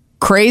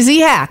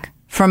crazy hack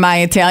from my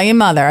Italian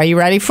mother. Are you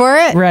ready for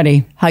it?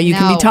 Ready. How you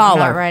can be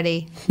taller. I'm not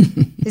ready.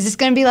 Is this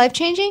going to be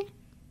life-changing?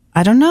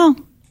 I don't know.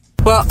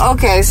 Well,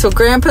 okay, so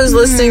Grandpa's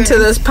listening to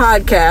this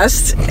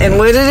podcast, and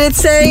what did it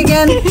say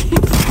again?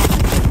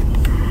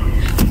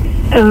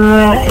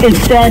 It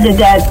said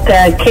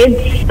that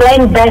kids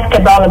playing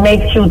basketball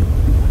makes you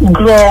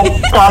grow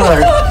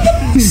taller.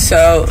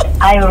 So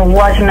I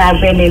was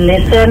not really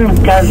listen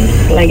because,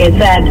 like I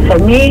said, for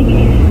me,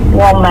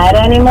 won't matter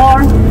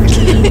anymore.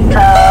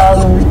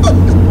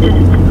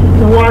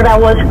 What I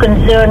was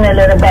concerned a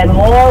little bit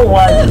more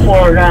was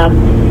for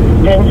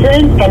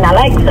Vincent and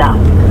Alexa.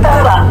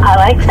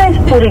 Alexa is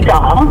pretty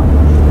tall.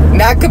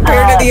 not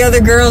compared to the other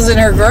girls in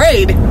her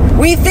grade.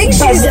 We think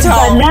she's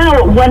tall. But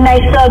now, when I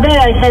saw that,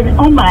 I said,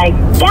 "Oh my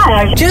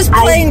gosh!" Just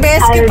playing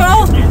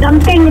basketball.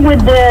 Something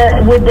with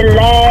the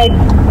leg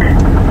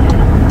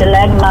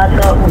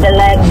muscle, the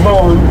leg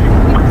bones.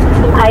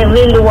 I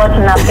really was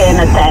not paying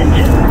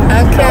attention.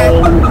 Okay.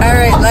 All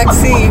right,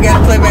 Lexi, you got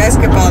to play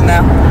basketball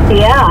now.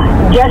 Yeah,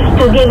 just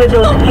to give it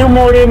those few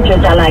more inches,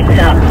 Alexa.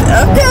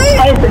 Okay.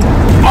 I'm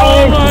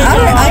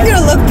going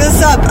to look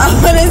this up. I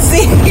want to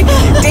see.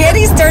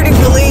 Danny's starting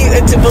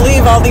to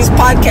believe all these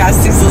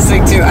podcasts he's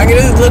listening to. I'm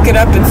going to look it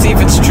up and see if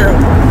it's true.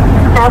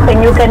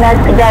 And you can ask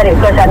Daddy,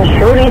 because I'm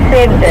sure he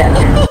saved it.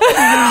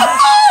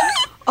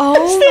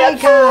 Oh, my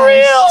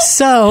gosh.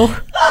 So,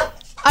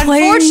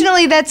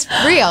 unfortunately, that's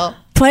real.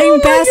 Playing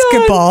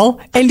basketball.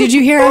 God. And did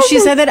you hear how she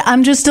said that?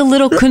 I'm just a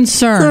little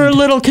concerned. You're a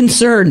little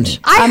concerned.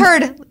 I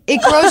heard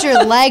it grows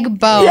your leg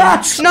bone.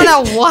 Yes.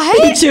 No,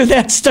 what? Me too.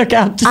 That stuck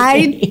out to me.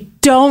 I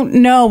don't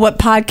know what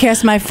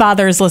podcast my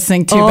father is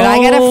listening to, but I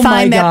got to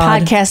find that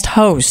podcast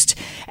host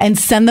and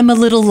send them a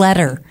little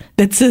letter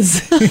that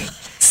says,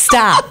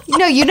 stop.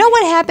 No, you know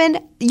what happened?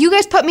 You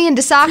guys put me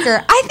into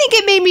soccer. I think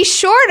it made me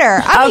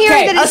shorter. I'm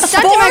hearing that it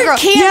stunted my growth.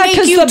 Can't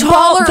make you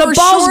taller the or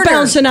ball's shorter.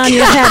 bouncing on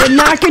your head and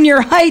knocking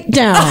your height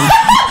down.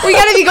 We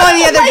got to be going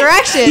the other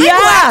direction.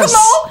 Yes.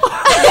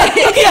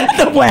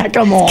 The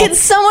whack-a-mole. Can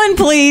someone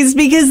please?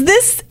 Because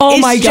this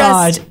is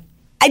just,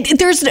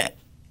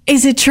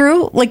 is it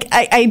true? Like,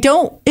 I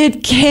don't.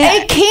 It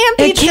can't. It can't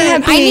be true.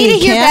 I need to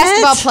hear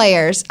basketball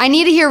players. I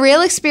need to hear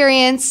real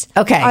experience.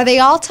 Okay. Are they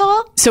all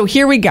tall? So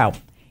here we go.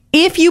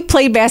 If you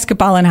play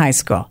basketball in high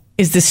school,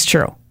 is this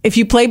true? If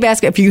you play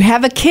basketball, if you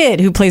have a kid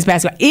who plays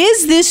basketball,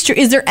 is this true?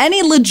 Is there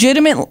any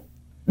legitimacy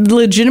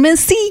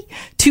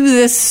to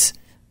this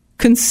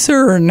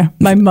concern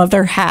my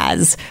mother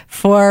has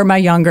for my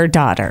younger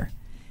daughter?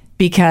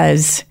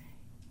 Because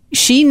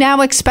she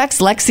now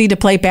expects Lexi to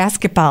play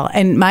basketball.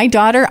 And my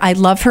daughter, I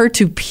love her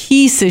to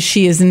pieces.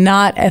 She is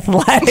not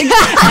athletic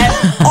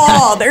at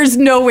all. There's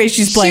no way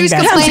she's playing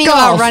basketball. She was complaining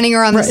about running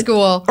around the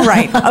school.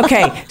 Right.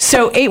 Okay.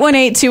 So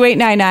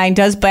 818-2899,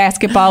 does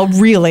basketball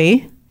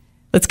really,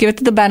 let's give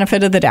it the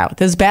benefit of the doubt.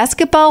 Does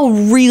basketball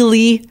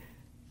really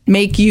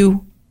make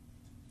you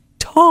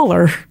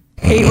taller?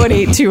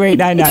 818-2899.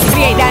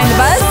 389 the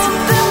buzz.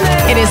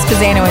 It is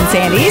Spezzano and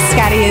Sandy.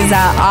 Scotty is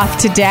off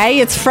today.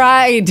 It's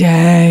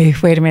Friday.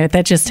 Wait a minute.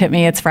 That just hit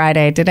me. It's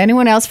Friday. Did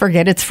anyone else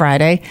forget it's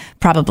Friday?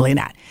 Probably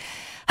not.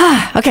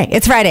 Okay.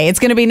 It's Friday. It's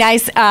going to be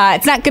nice.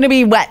 It's not going to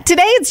be wet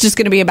today. It's just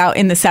going to be about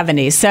in the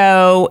 70s.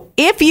 So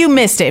if you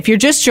missed it, if you're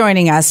just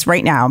joining us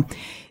right now,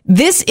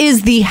 this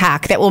is the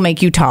hack that will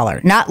make you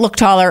taller. Not look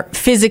taller,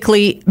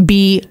 physically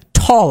be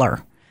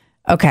taller.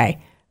 Okay.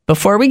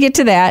 Before we get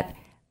to that,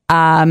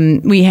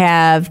 we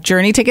have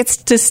Journey tickets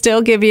to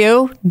still give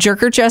you.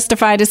 Jerk or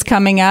Justified is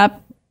coming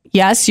up.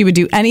 Yes, you would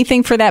do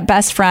anything for that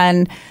best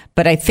friend,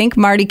 but I think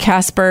Marty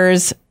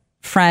Casper's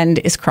friend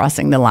is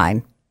crossing the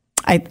line.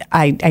 I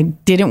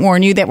didn't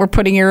warn you that we're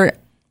putting her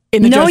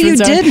in the judgment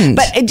zone. No, you didn't.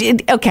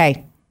 But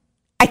okay.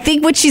 I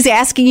think what she's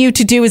asking you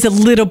to do is a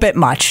little bit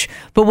much,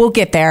 but we'll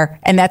get there,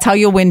 and that's how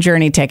you'll win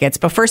Journey tickets.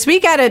 But first, we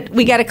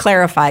gotta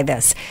clarify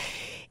this.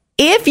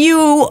 If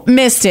you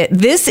missed it,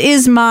 this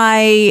is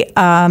my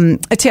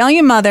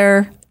Italian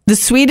mother. The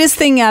sweetest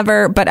thing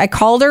ever, but I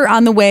called her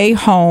on the way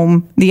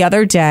home the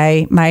other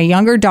day. My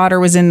younger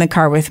daughter was in the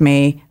car with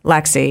me,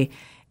 Lexi,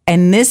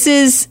 and this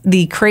is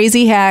the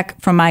crazy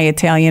hack from my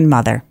Italian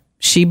mother.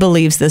 She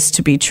believes this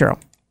to be true.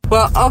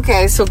 Well,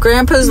 okay, so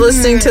Grandpa's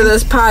listening to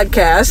this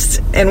podcast,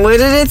 and what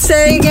did it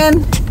say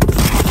again?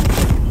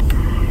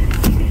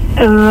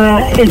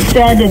 It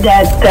said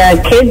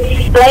that kids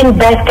playing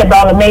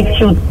basketball makes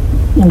you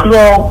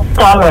grow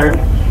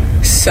taller.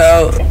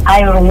 So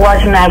I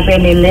was not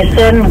really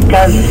listening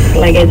because,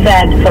 like I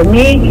said, for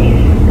me,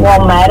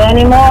 won't matter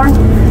anymore.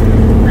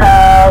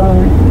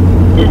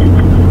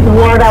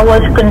 What I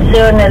was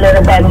concerned a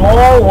little bit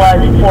more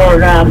was for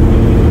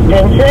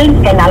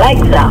Vincent and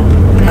Alexa.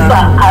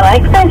 But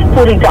Alexa is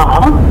pretty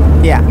tall.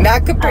 yeah,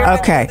 not compared.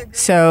 Okay,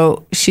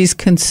 so she's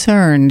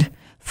concerned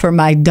for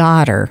my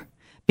daughter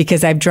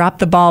because I've dropped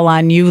the ball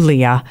on you,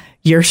 Leah.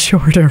 You're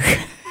shorter.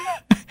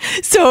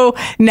 So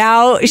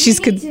now she's...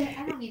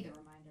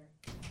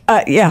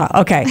 yeah,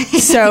 okay.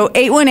 So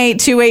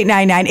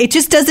 818-2899. It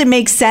just doesn't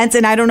make sense,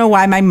 and I don't know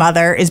why my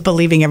mother is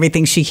believing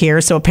everything she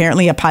hears. So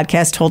apparently a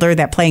podcast told her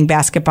that playing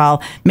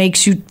basketball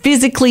makes you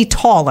physically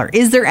taller.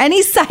 Is there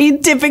any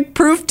scientific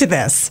proof to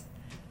this?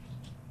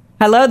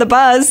 Hello, the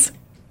buzz.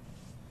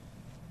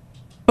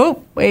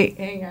 Oh, wait,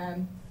 hang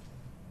on.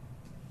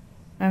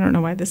 I don't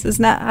know why this is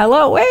not.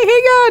 Hello, wait, hang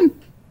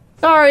on.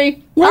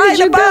 Sorry. Where did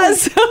Hi, you the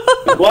buzz.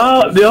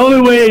 Well, the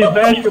only way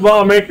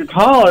basketball makes her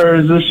taller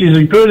is if she's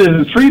as good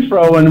as a free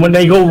throw, and when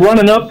they go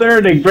running up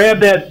there, they grab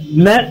that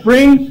net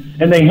ring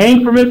and they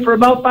hang from it for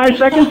about 5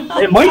 seconds.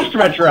 It might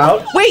stretch her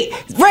out. Wait,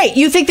 right.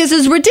 You think this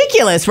is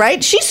ridiculous,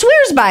 right? She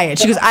swears by it.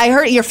 She goes, I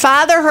heard your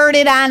father heard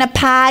it on a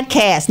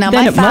podcast. Now,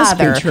 Then my it must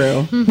be father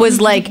true. was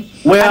like,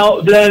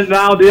 Well, then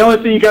now the only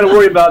thing you got to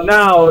worry about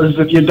now is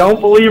if you don't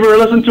believe her or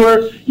listen to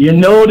her, you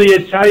know the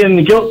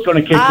Italian guilt's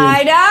going to kick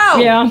I in. know.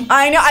 Yeah.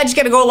 I know. I just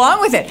got to go along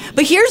with it.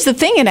 But here's the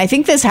thing, and I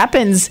think this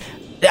happens.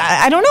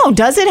 I don't know.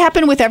 Does it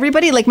happen with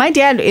everybody? Like, my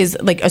dad is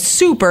like a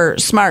super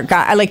smart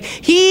guy. Like,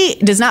 he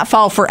does not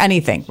fall for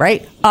anything,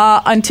 right?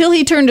 Until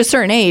he turned a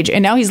certain age,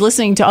 and now he's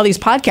listening to all these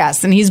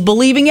podcasts, and he's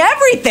believing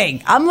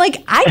everything. I'm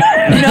like, I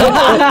don't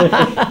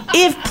know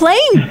if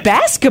playing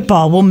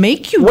basketball will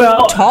make you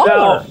taller.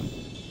 Now,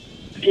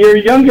 your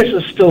youngest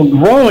is still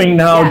growing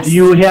now. Yes. Do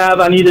you have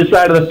on either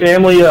side of the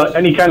family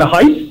any kind of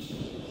height?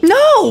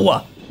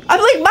 No. I'm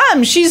like,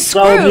 Mom, she's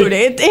screwed.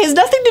 It has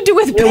nothing to do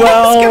with Well,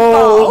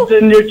 basketball.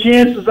 then your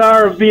chances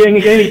are of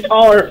being any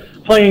taller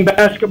playing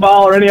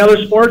basketball or any other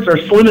sports are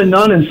slim and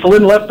none, and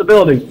Slim left the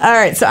building. All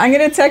right, so I'm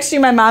going to text you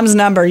my mom's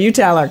number. You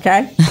tell her,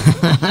 okay?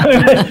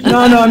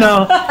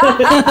 No.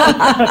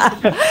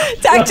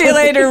 Talk to you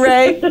later,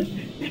 Ray.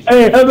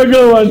 Hey, have a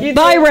good one.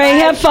 Bye, Ray.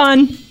 Have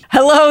fun.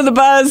 Hello, the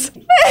buzz.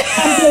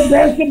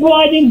 Basketball,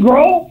 I didn't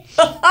grow.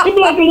 I'm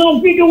like a little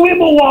big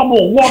wibble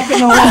wobble walking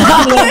around.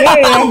 I'm like,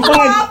 hey, I'm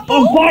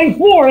 5'4".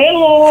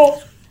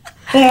 Hello.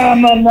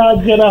 I'm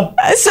not gonna.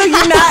 So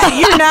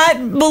you're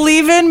not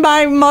believing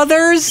my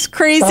mother's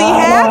crazy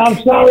hack? I'm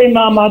sorry,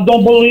 Mom. I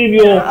don't believe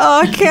you.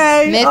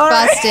 Okay. Myth all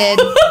right. busted.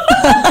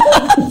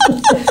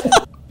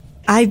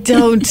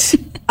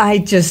 I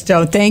just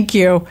don't. Thank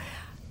you.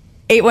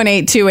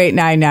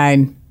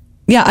 818-2899.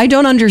 Yeah, I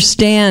don't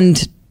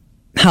understand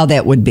how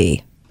that would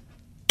be.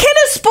 Can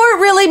a sport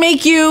really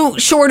make you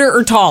shorter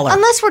or taller?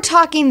 Unless we're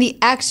talking the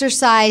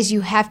exercise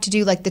you have to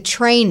do, like the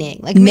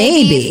training. Like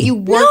Maybe. if you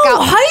work No,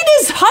 out. height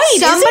is height.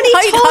 Somebody Isn't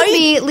height told height?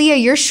 me, Leah,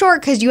 you're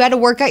short because you had to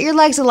work out your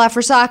legs a lot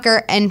for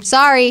soccer, and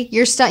sorry,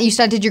 you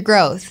stunted your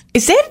growth.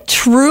 Is that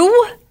true?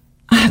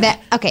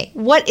 Okay,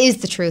 what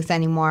is the truth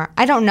anymore?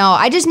 I don't know.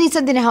 I just need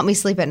something to help me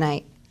sleep at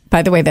night.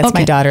 By the way, that's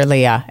my Okay. daughter,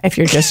 Leah, if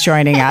you're just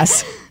joining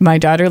us. My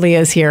daughter, Leah,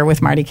 is here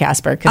with Marty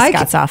Casper because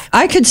Scott's off.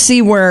 I could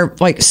see where,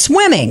 like,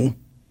 swimming,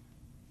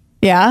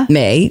 Yeah?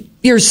 May,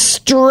 you're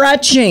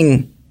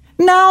stretching.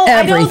 No,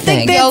 I don't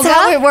think Everything. that's Yoga?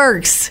 how it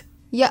works.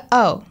 Yeah.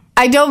 Oh,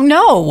 I don't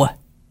know.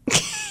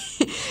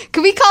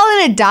 could we call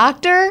in a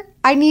doctor?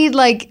 I need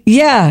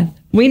Yeah,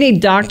 we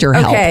need doctor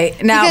help. Okay,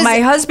 now Because- my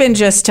husband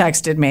just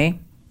texted me,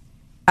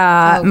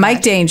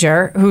 Mike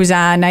Danger, who's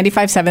on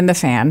 95.7 The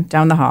Fan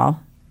down the hall,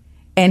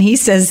 and he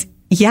says,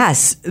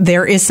 yes,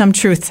 there is some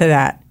truth to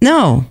that.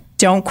 No.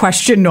 Don't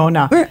question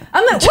Nona.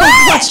 I'm like, Don't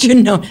what?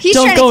 question, no. He's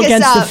Don't trying to go kiss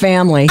against the up.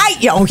 family.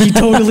 He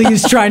totally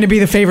is trying to be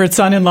the favorite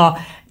son-in-law.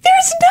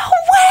 There's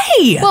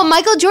no way. Well,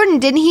 Michael Jordan,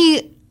 didn't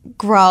he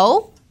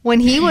grow when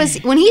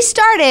he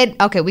started?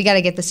 Okay, we got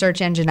to get the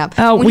search engine up.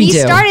 Oh, when we he do.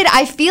 started,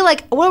 I feel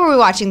like, what were we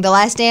watching? The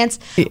Last Dance,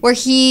 where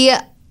he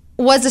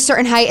was a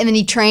certain height and then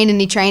he trained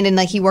and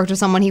like he worked with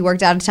someone, he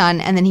worked out a ton,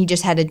 and then he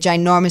just had a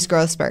ginormous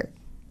growth spurt.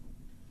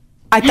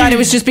 I thought it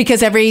was just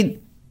because every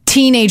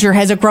teenager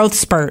has a growth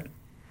spurt.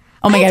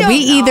 Oh my God. don't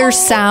We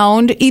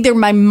know. either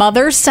my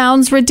mother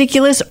sounds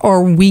ridiculous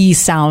or we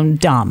sound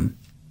dumb.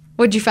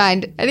 What'd you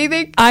find?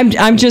 Anything?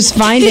 I'm just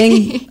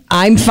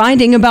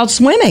finding about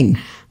swimming.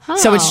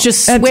 So it's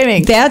just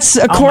swimming. That's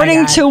Oh my according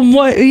God. to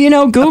what,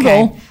 Google.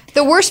 Okay.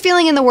 The worst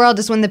feeling in the world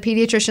is when the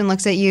pediatrician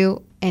looks at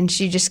you and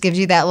she just gives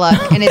you that look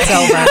and it's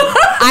over.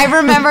 I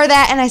remember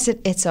that and I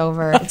said, it's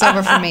over. It's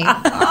over for me.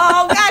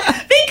 Oh God.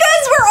 Because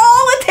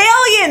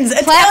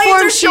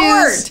Italians are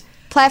short.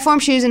 Platform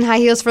shoes and high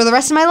heels for the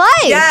rest of my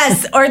life.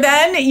 Yes, or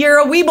then you're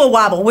a weeble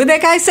wobble. What did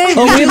that guy say? A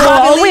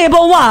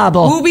weeble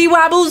wobble. Woobie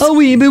wobbles. A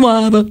weeble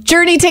wobble.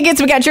 Journey tickets.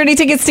 We got Journey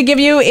tickets to give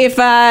you if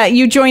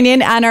you join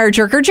in on our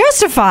Jerk or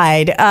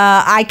Justified.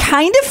 I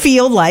kind of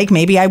feel like,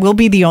 maybe I will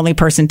be the only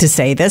person to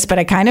say this, but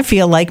I kind of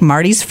feel like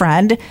Marty's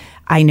friend,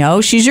 I know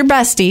she's your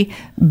bestie,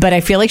 but I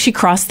feel like she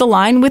crossed the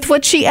line with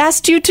what she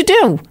asked you to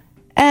do.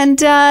 And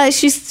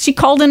she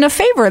called in a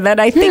favor that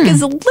I think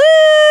is a little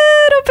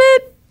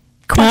bit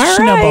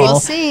questionable. Right. We'll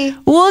see.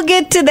 We'll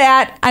get to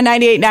that on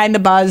 98.9 The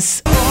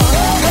Buzz.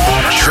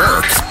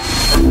 Jerk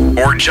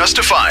or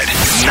Justified.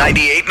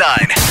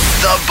 98.9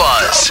 The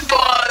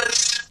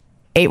Buzz.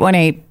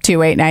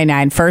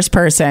 818-2899. First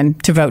person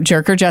to vote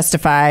Jerk or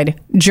Justified.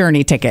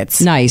 Journey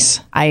tickets. Nice.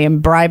 I am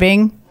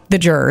bribing the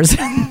jurors.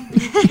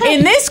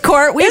 In this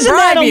court, we Isn't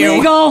bribe that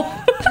illegal?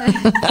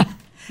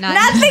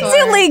 Nothing's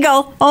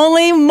illegal,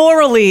 only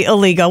morally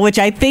illegal, which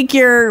I think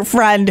your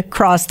friend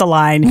crossed the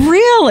line.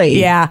 Really?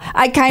 Yeah,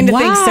 I kind of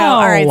think so.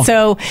 All right,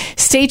 so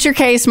state your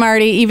case,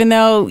 Marty, even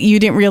though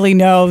you didn't really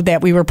know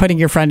that we were putting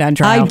your friend on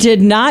trial. I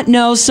did not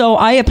know, so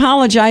I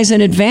apologize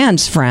in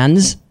advance,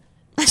 friends.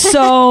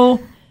 So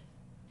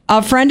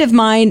a friend of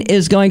mine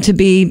is going to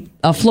be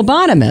a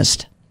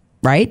phlebotomist,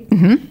 right?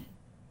 Mm-hmm.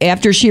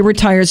 After she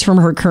retires from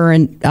her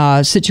current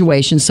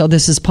situation. So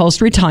this is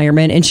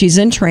post-retirement, and she's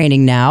in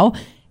training now.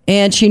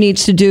 And she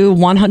needs to do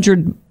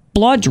 100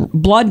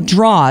 blood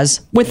draws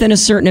within a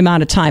certain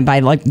amount of time by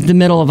like the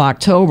middle of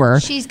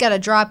October. She's got to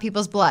draw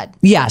people's blood.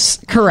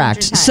 Yes,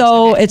 correct. Times.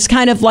 So okay. It's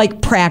kind of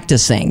like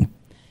practicing.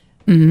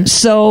 Mm-hmm.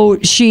 So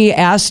she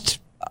asked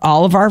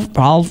all of our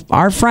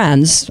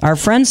friends, our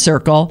friend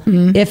circle,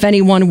 if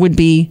anyone would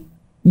be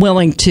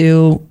willing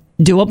to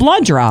do a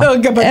blood draw.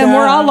 And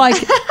we're all like...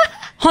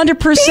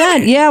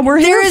 100%. Yeah, we're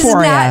here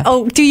for you.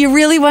 Oh, do you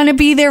really want to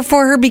be there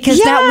for her? Because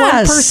that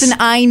one person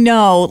I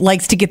know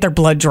likes to get their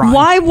blood drawn.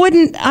 Why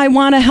wouldn't I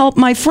want to help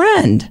my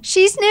friend?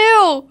 She's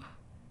new.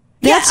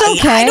 That's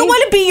okay. I don't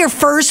want to be your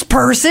first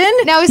person.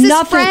 Now, is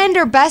this friend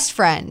or best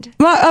friend?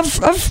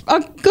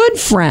 A good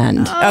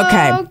friend.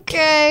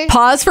 Okay.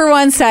 Pause for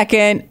 1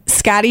 second.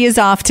 Scotty is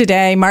off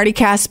today. Marty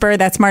Casper,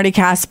 that's Marty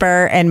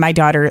Casper, and my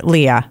daughter,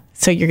 Leah.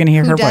 So you're going to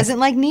hear her voice. Who doesn't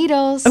like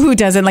needles? Who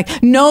doesn't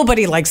like...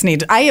 Nobody likes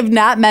needles. I have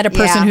not met a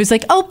person who's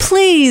like, oh,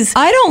 please.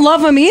 I don't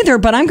love them either,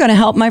 but I'm going to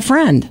help my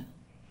friend.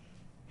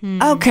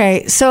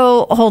 Okay,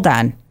 so hold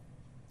on.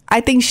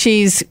 I think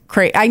she's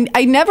crazy.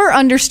 I never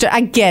understood. I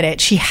get it.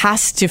 She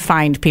has to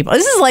find people.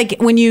 This is like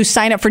when you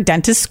sign up for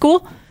dentist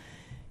school.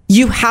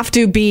 You have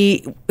to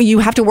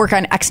work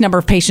on X number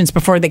of patients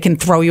before they can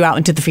throw you out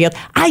into the field.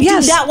 I do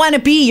not want to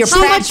be your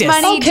practice. How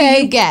much money do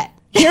you get?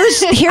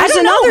 Here's I don't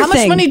another know. How much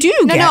thing. money do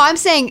you get? No, I'm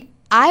saying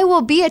I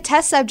will be a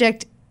test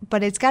subject,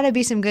 but it's got to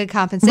be some good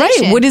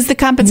compensation. Right. What is the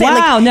compensation?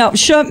 Wow. No.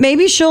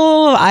 Maybe she'll.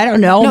 I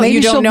don't know. No, maybe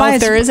you don't she'll know buy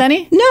if there is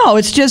any. No,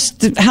 it's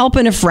just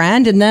helping a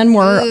friend, and then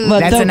we're.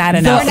 That's not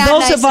enough. We're not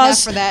those nice of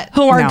us enough for that.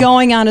 who are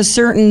going on a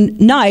certain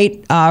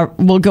night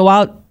will go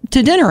out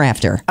to dinner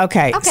after.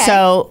 Okay.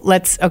 So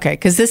let's. Okay,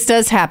 because this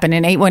does happen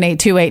in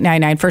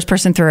 818-2899. First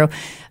person through.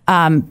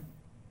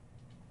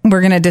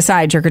 We're going to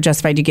decide Jerk or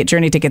Justified. You get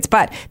Journey tickets.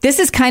 But this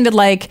is kind of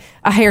like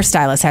a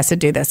hairstylist has to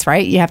do this,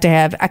 right? You have to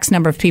have X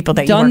number of people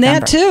that you work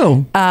that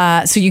too.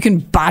 So you can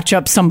botch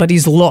up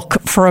somebody's look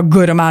for a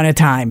good amount of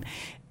time.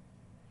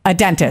 A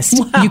dentist,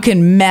 you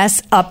can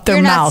mess up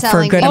their mouth for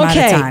a good amount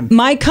of time.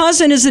 My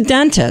cousin is a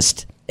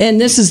dentist. And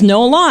this is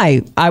no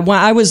lie.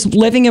 I was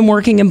living and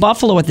working in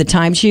Buffalo at the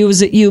time. She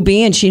was at UB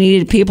and she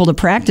needed people to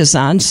practice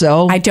on.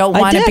 So I don't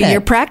want to be your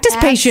practice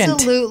patient.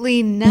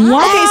 Absolutely not. Wow,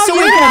 Okay, so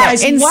wait a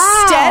minute.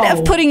 Instead Wow.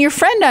 of putting your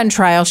friend on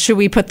trial, should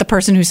we put the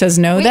person who says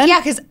no then?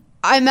 Yeah, because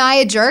am I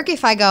a jerk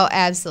if I go,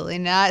 absolutely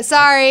not?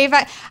 Sorry.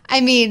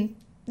 I mean,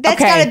 that's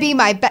got to be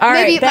my,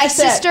 maybe my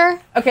sister.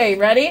 Okay,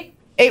 ready?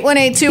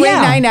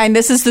 818-2899.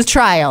 This is the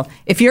trial.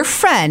 If your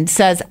friend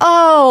says,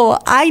 oh,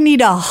 I need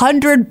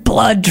 100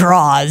 blood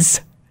draws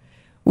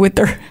with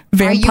their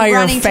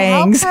vampire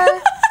fangs.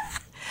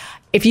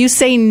 If you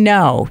say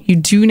no, you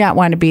do not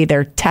want to be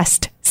their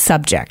test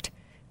subject.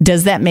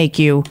 Does that make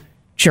you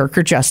Jerk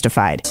or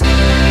Justified?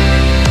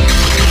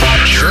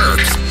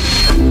 Jerk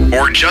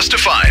or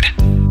Justified.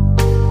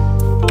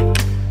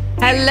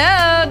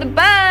 Hello, the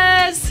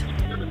Buzz.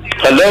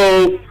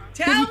 Hello.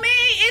 Tell me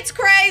it's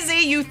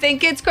crazy. You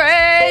think it's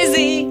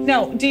crazy.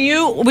 No,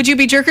 would you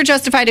be Jerk or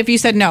Justified if you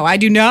said no? I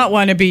do not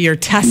want to be your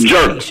test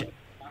patient.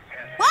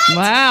 What?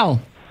 Wow.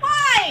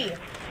 Why?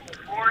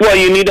 Well,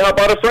 you need to help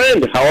out a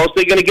friend. How else are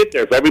they going to get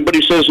there? If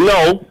everybody says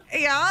no,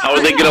 how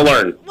are they going to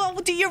learn? Well,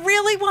 do you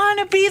really want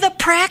to be the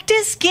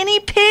practice guinea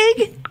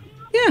pig?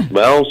 Yeah.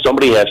 Well,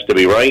 somebody has to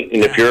be, right?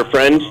 And if you're a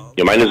friend,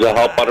 you might as well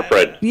help out a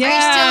friend. Are you still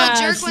a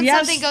jerk when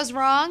something goes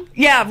wrong?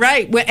 Yeah,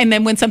 right. And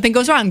then when something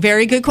goes wrong.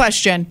 Very good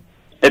question.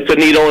 It's a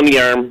needle in the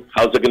arm.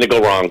 How's it going to go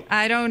wrong?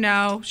 I don't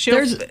know.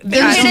 There's a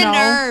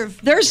nerve.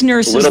 There's A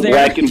nurses little there.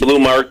 black and blue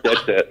mark,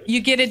 that's it. You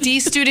get a D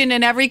student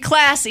in every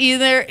class,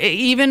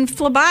 even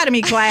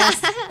phlebotomy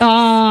class.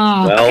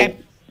 Well,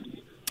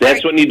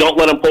 That's when you don't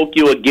let them poke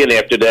you again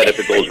after that if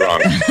it goes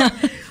wrong.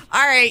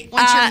 All right.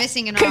 Once you're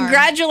missing an arm.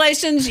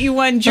 Congratulations. You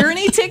won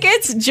Journey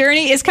tickets.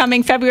 Journey is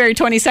coming February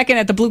 22nd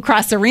at the Blue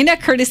Cross Arena,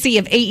 courtesy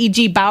of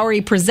AEG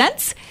Bowery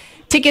Presents.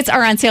 Tickets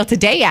are on sale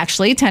today,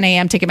 actually, 10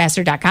 a.m.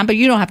 Ticketmaster.com, but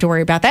you don't have to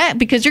worry about that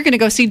because you're going to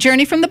go see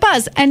Journey from the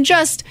Buzz and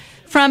just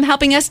from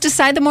helping us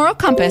decide the moral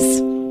compass.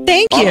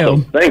 Thank you.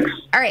 Awesome. Thanks.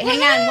 All right,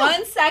 hang on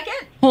 1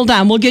 second. Hold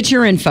on. We'll get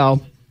your info.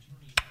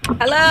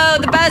 Hello,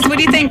 the Buzz. What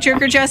do you think, jerk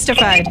or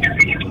justified?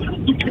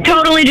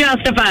 Totally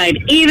justified.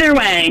 Either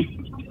way.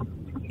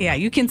 Yeah,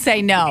 you can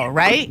say no,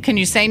 right? Can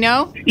you say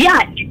no?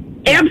 Yeah,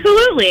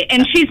 absolutely.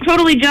 And she's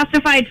totally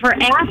justified for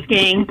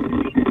asking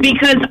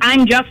because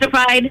I'm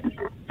justified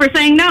for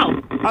saying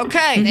no.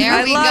 Okay.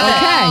 There we go.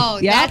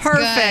 Okay. Yeah, That's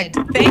perfect.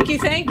 good. Thank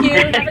you.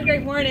 Have a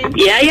great morning.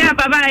 Yeah.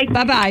 Bye-bye.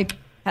 Bye-bye.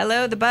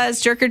 Hello, the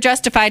Buzz. Jerk or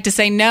justified to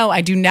say no,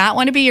 I do not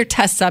want to be your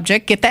test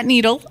subject. Get that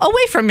needle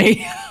away from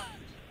me.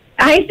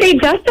 I say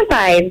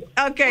justified.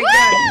 Okay,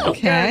 good.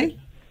 Okay.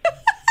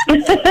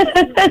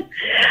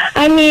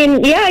 I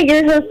mean, yeah,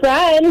 you're her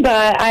friend,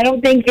 but I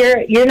don't think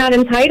you're not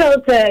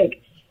entitled to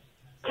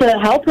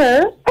help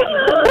her.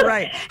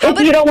 Right. If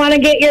you don't want to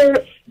get your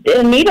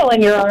needle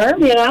in your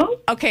arm, you know?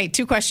 Okay,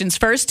 2 questions.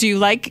 First, do you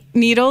like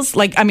needles?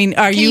 Can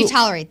you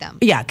tolerate them?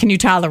 Yeah, can you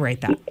tolerate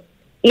them?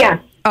 Yeah.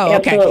 Oh,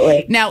 okay.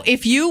 Absolutely. Now,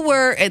 if you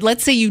were,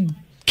 let's say you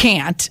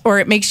can't, or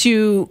it makes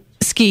you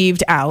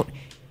skeeved out,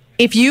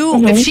 if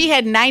she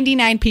had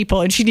 99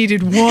 people and she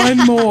needed one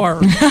more,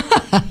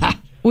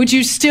 would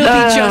you still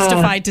be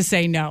justified to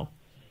say no?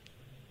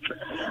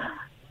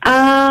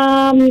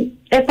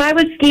 If I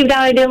was skeeved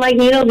out, I didn't like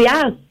needles,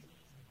 yes.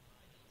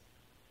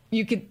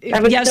 You could. I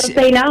would still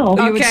say no.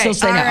 You would still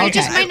say no. Right. Okay. You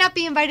just might not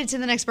be invited to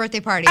the next birthday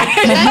party.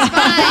 That's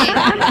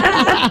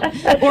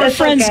fine. Or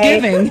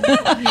Friendsgiving.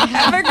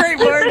 Have a great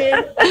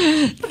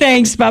morning.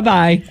 Thanks.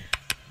 Bye-bye.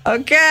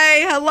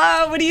 Okay.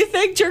 Hello. What do you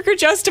think, jerk or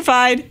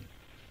justified?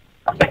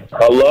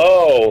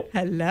 Hello.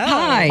 Hello.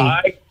 Hi.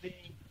 I think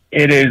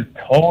it is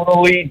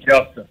totally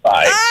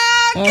justified.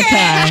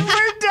 Okay.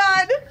 We're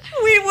done.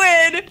 We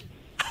win.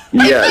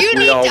 Yes, If you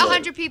we need all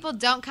 100 people,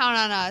 don't count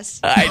on us.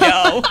 I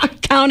know.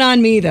 Count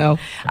on me, though.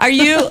 Are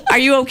you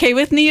okay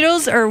with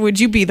needles, or would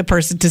you be the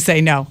person to say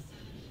no?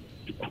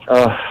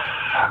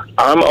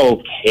 I'm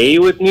okay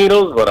with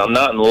needles, but I'm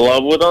not in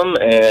love with them,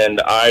 and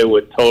I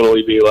would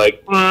totally be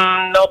like,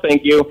 no,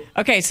 thank you.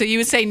 Okay, so you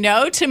would say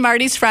no to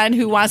Marty's friend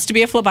who wants to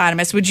be a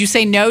phlebotomist. Would you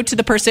say no to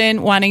the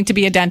person wanting to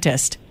be a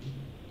dentist?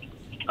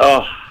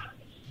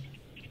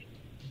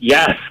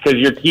 Yes, because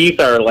your teeth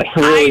are like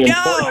really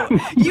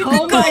important. You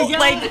could go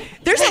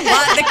there's a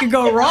lot that could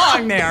go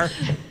wrong there.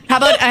 How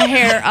about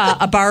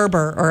a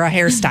barber or a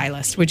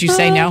hairstylist? Would you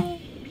say no?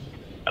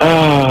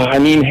 I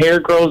mean, hair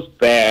grows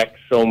back,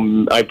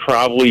 so I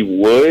probably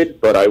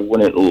would, but I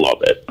wouldn't love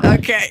it.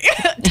 Okay.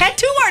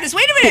 Tattoo artist.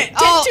 Wait a minute.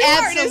 Tattoo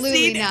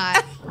absolutely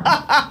not.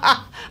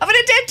 How about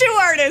a tattoo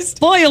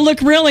artist? Boy, you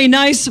look really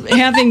nice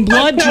having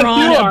blood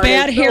drawn, a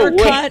bad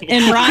haircut,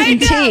 and rotten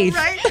teeth.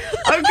 Right?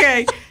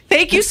 Okay.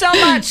 Thank you so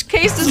much.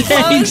 Case is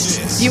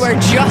closed. You are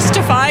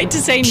justified to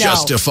say no.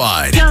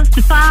 Justified.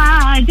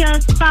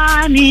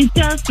 Justified means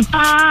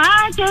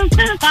justified. Jerk or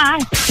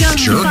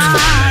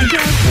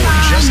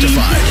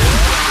justified.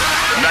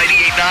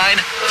 98.9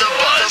 The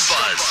Buzz.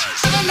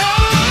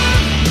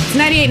 It's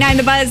 98.9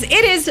 The Buzz.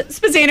 It is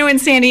Spezzano and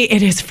Sandy.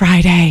 It is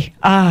Friday.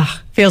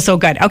 Feels so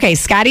good. Okay,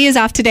 Scotty is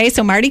off today,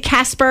 so Marty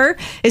Casper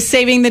is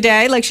saving the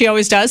day like she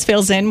always does,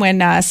 fills in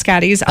when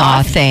Scotty's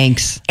off.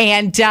 Thanks.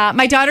 And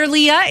my daughter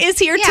Leah is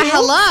here too.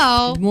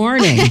 Hello. Good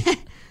morning.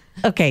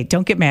 Okay,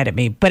 don't get mad at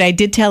me, but I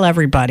did tell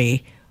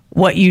everybody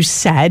what you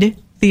said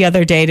the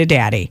other day to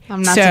Daddy.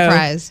 I'm not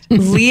surprised.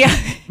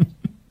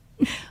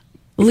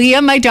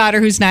 Leah, my daughter,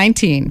 who's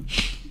 19,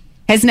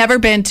 has never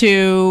been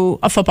to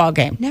a football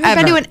game.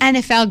 Never been to an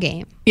NFL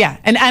game. Yeah,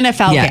 an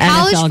NFL game.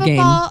 College NFL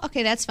football, game.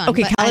 okay, that's fun.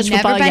 Okay, but college I've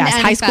never football, been yes.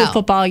 to High NFL. school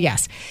football,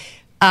 yes.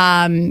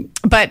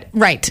 But,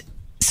 right.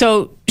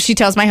 So she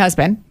tells my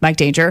husband, Mike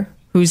Danger,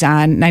 who's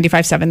on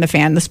 95.7 The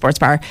Fan, the sports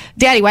bar,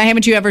 Daddy, why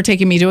haven't you ever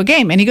taken me to a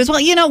game? And he goes, well,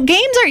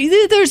 games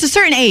there's a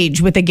certain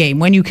age with a game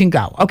when you can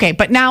go. Okay,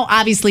 but now,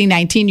 obviously,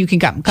 19, you can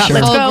come. Sure.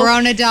 Let's go.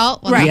 Full-grown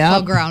adult. Well, Right. not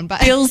full-grown,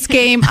 but... Bills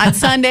game on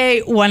Sunday,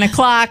 1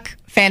 o'clock.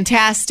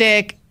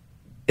 Fantastic.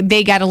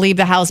 They got to leave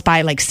the house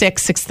by like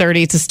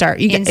 6:30 to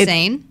start.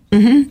 Insane.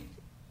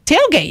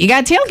 Tailgate. You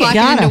got tailgate.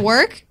 Clocking into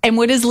work. And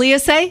what does Leah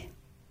say?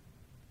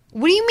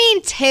 What do you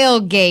mean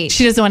tailgate?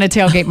 She doesn't want to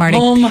tailgate Marty.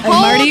 Oh my-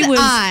 Marty was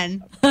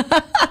on.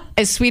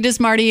 as sweet as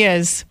Marty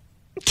is.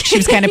 She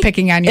was kind of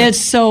picking on you.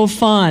 It's so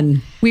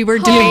fun. We were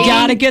You debating.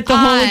 got to get the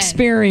whole on.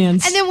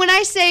 experience. And then when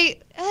I say,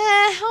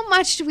 how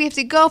much do we have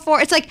to go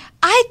for? It's like,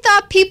 I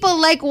thought people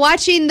like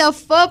watching the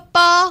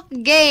football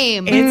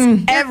game.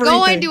 It's They're everything.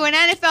 going to an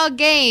NFL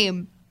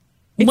game.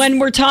 When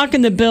we're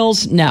talking the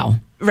Bills, no.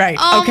 Right.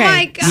 Oh, okay.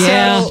 my God.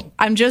 Yeah. So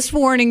I'm just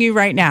warning you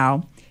right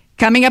now.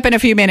 Coming up in a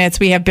few minutes,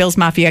 we have Bills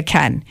Mafia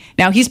Ken.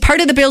 Now, he's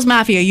part of the Bills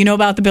Mafia. You know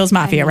about the Bills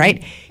Mafia,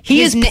 right?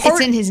 It's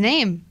in his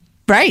name.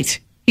 Right.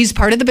 He's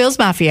part of the Bills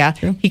Mafia.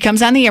 True. He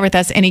comes on the air with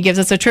us and he gives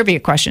us a trivia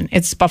question.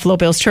 It's Buffalo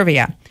Bills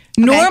trivia.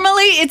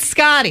 Normally it's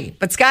Scotty,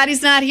 but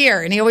Scotty's not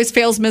here, and he always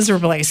fails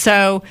miserably.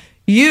 So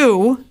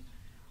you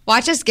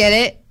watch us get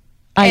it.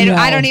 I know.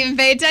 I don't even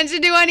pay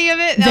attention to any of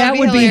it. That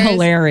would be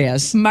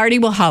hilarious. Marty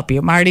will help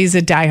you. Marty's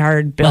a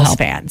diehard Bills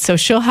fan, so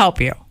she'll help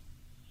you.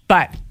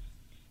 But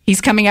he's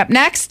coming up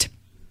next.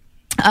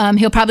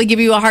 He'll probably give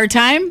you a hard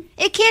time.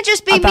 It can't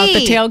just be about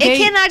me. The tailgate. It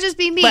cannot just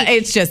be me. But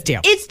it's just you.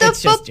 It's the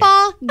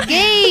football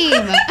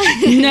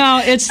game.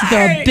 No, it's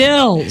the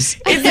Bills.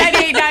 It's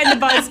 98.9 The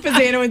Buzz,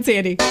 Spezzano and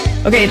Sandy.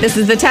 Okay, this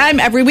is the time.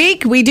 Every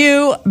week we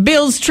do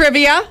Bills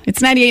trivia. It's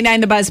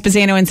 98.9 The Buzz,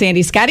 Spezzano and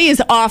Sandy. Scotty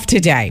is off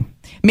today.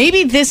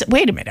 Maybe this...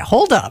 Wait a minute.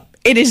 Hold up.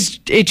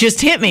 It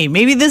just hit me.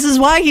 Maybe this is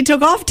why he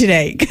took off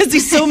today, because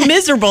he's so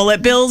miserable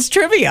at Bills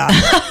trivia.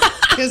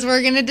 Because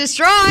we're going to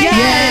destroy Yes.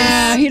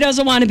 Yeah, he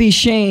doesn't want to be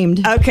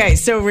shamed. Okay,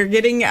 so we're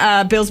getting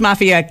Bills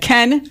Mafia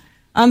Ken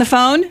on the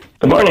phone.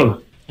 Good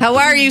morning. How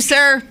are you,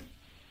 sir?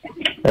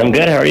 I'm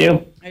good. How are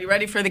you? Are you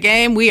ready for the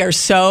game? We are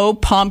so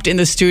pumped in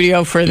the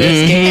studio for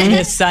this game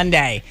this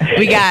Sunday.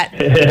 We got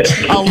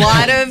a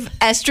lot of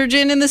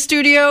estrogen in the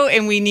studio,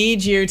 and we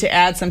need you to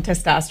add some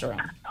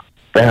testosterone.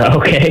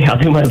 Okay, I'll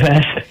do my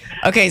best.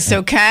 Okay,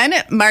 so Ken,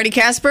 Marty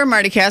Casper,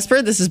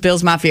 this is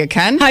Bills Mafia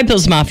Ken. Hi,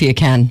 Bills Mafia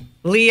Ken.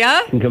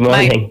 Leah. Good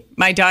morning.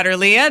 My daughter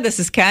Leah, this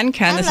is Ken.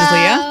 Ken, Hello. this is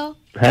Leah.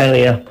 Hi,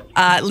 Leah.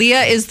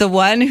 Leah is the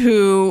one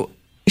who,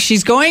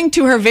 she's going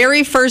to her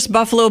very first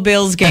Buffalo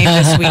Bills game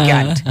this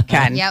weekend,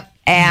 Ken. Yep.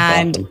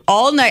 And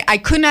all night, I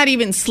could not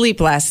even sleep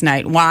last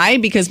night. Why?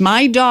 Because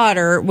my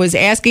daughter was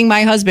asking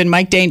my husband,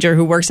 Mike Danger,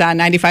 who works on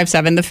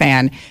 95.7 The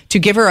Fan, to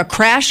give her a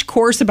crash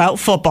course about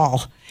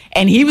football.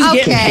 And he was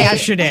getting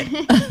passionate.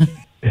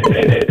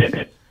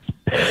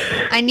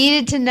 I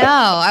needed to know.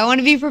 I want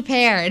to be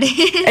prepared.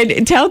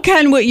 And tell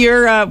Ken what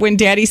when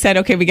Daddy said,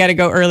 okay, we got to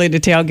go early to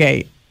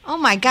tailgate. Oh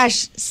my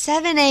gosh,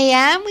 7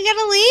 a.m. We got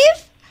to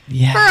leave?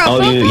 Yeah. For a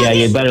football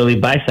you better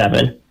leave by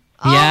 7.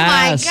 Oh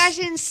Yes. my gosh,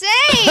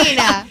 insane.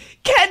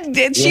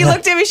 Ken, she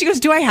looked at me, she goes,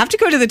 do I have to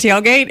go to the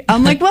tailgate?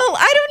 I'm like, well,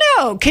 I don't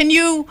know. Can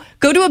you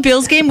go to a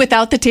Bills game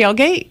without the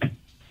tailgate?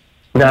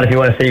 Not if you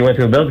want to say you went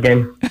to a Bills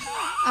game.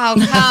 Oh,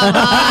 come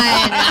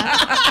on.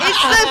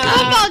 It's the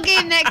football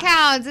game that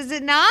counts, is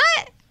it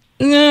not?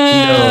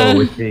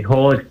 No, it's the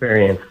whole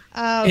experience.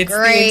 Oh, It's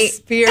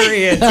great. the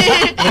experience.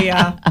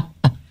 Yeah.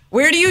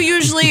 Where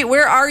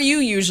are you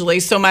usually?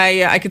 So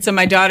I could send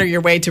my daughter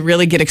your way to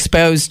really get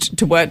exposed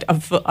to what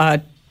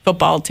a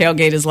football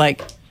tailgate is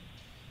like.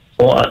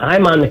 Well,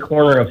 I'm on the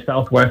corner of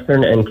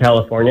Southwestern and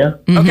California.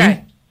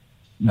 Okay.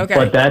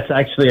 But that's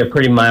actually a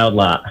pretty mild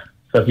lot.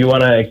 So if you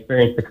want to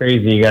experience the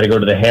crazy, you got to go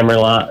to the Hammer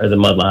lot or the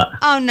Mud lot.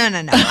 Oh, no.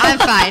 I'm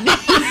fine.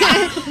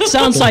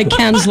 Sounds like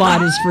Ken's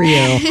lot is for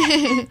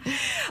you.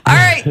 All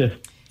right.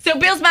 So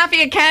Bills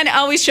Mafia Ken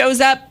always shows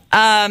up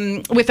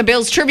with a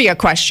Bills trivia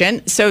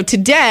question. So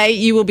today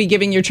you will be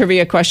giving your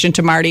trivia question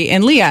to Marty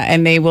and Leah,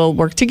 and they will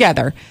work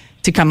together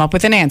to come up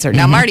with an answer.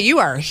 Now, Marty, you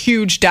are a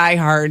huge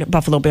diehard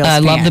Buffalo Bills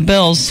fan. I love the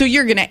Bills. So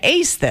you're going to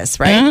ace this,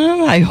 right?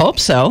 I hope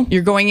so.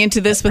 You're going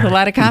into this with a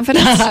lot of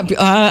confidence?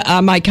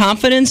 My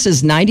confidence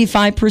is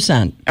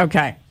 95%.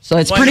 Okay. So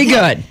it's pretty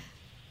good.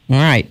 All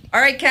right. All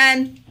right,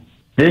 Ken.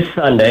 This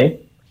Sunday,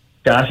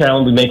 Josh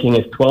Allen will be making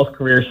his 12th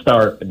career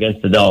start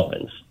against the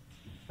Dolphins.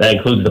 That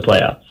includes the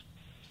playoffs.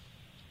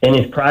 In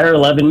his prior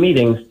 11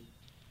 meetings,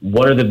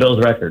 what are the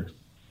Bills' records?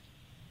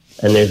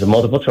 And there's a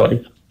multiple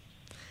choice.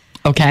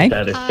 Okay.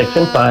 That is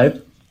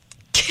 6-5,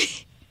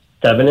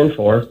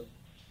 7-4,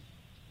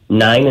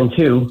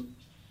 9-2,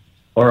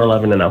 or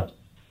 11-0.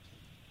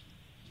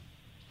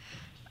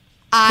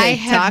 I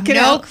have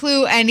no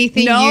clue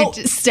anything No,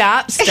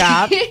 stop.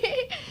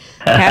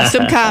 Have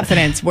some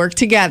confidence. Work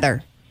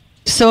together.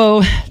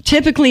 So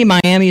typically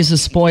Miami is a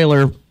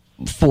spoiler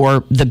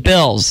for the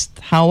Bills.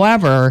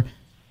 However,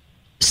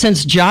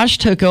 since Josh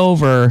took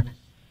over,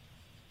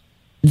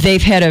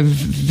 they've had a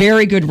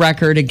very good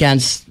record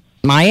against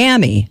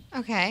Miami.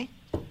 Okay.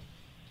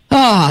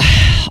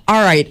 Oh,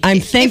 all right. I'm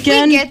thinking.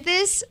 If we get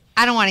this,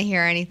 I don't want to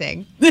hear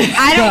anything.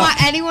 I don't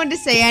want anyone to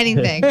say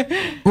anything.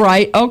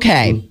 Right.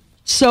 Okay.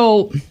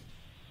 So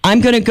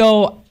I'm gonna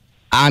go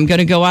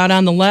out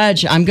on the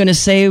ledge. I'm gonna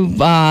say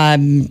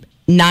 9-2.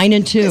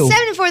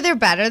 7-4, they're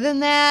better than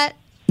that.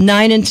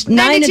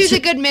 9-2 is a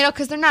good middle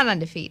because they're not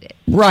undefeated.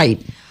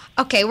 Right.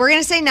 Okay, we're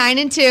gonna say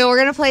 9-2. We're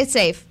gonna play it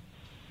safe.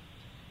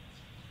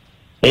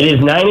 It is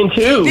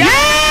 9-2.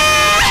 Yeah!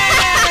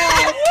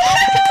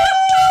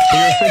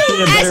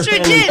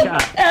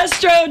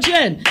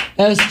 Estrogen.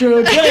 Oh my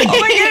God,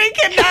 I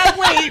cannot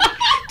wait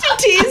to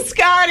tease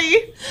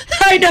Scotty.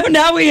 I know.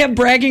 Now we have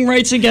bragging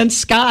rights against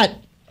Scott.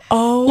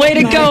 Oh, way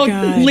to my go,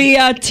 God.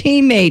 Leah.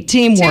 Teamwork.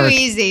 Too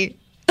easy.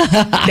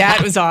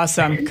 That was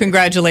awesome.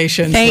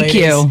 Congratulations. Thank ladies.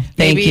 you.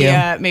 Thank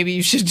you. Maybe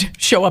you should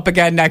show up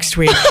again next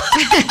week.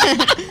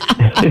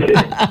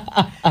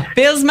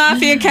 Bills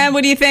Mafia, Ken,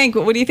 what do you think?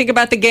 What do you think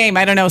about the game?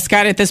 I don't know.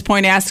 Scott at this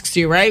point asks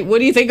you, right? What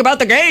do you think about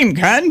the game,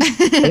 Ken?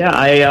 Yeah,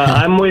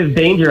 I'm with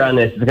Danger on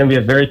this. It's going to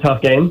be a very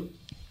tough game.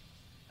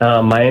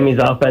 Miami's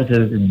offense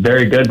is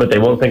very good, but they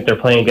won't think they're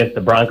playing against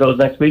the Broncos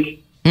next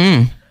week.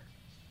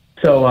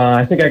 So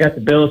I think I got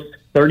the Bills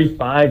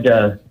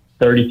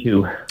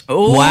 35-32.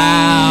 Oh,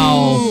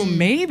 Wow.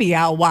 Maybe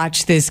I'll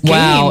watch this game.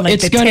 Wow, like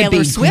it's the going to Taylor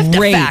be Swift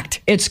great.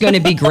 effect. It's going to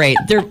be great.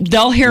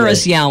 They'll hear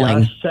us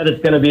yelling. Josh said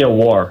it's going to be a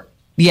war.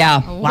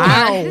 Yeah.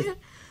 Wow.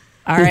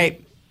 All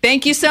right.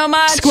 Thank you so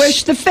much.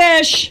 Squish the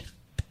fish.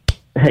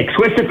 Hey,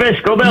 squish the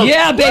fish. Go Bills.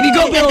 Yeah, baby,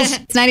 go Bills.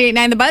 It's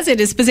 98.9 The Buzz. It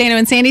is Spezzano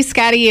and Sandy.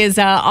 Scotty is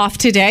off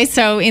today.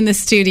 So in the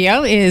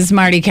studio is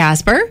Marty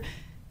Casper.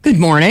 Good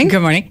morning.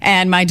 Good morning.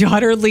 And my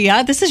daughter,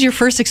 Leah. This is your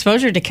first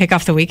exposure to kick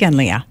off the weekend,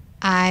 Leah.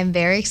 I'm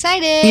very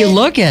excited. You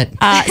look it.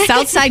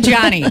 Southside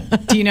Johnny.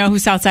 Do you know who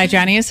Southside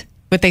Johnny is?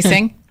 What they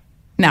sing?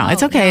 No,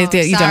 it's okay. no,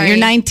 You don't. sorry. You're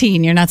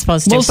 19. You're not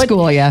supposed to. We'll But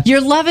school ya.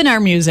 You're loving our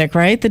music,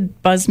 right? The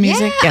Buzz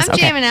music? Yeah, Yes, I'm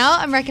okay. jamming out.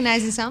 I'm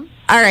recognizing some.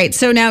 All right.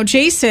 So now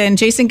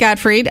Jason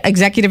Gottfried,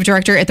 Executive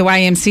Director at the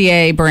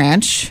YMCA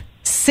branch,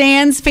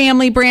 Sands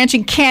Family Branch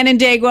in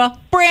Canandaigua,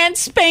 brand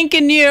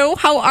spanking new.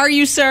 How are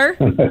you, sir?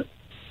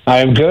 I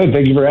am good.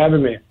 Thank you for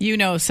having me. You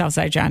know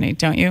Southside Johnny,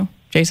 don't you,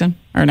 Jason?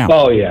 Or no?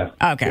 Oh, yeah.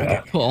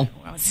 Okay. Cool.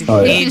 Let's see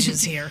the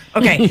ages here.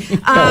 Okay.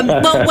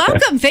 Well,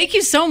 welcome. Thank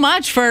you so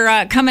much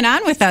for coming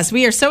on with us.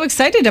 We are so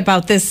excited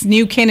about this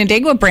new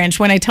Canandaigua branch.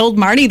 When I told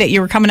Marty that you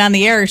were coming on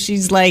the air,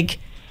 she's like,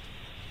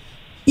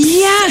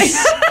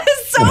 yes.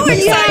 so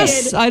excited.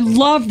 Yes. I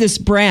love this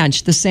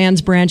branch, the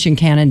Sands branch in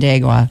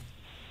Canandaigua.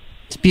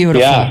 It's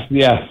beautiful.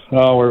 Yeah.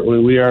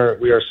 Oh, we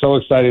are so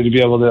excited to be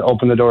able to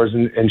open the doors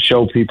and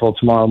show people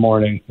tomorrow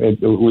morning.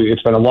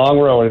 It's been a long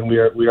road, and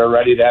we are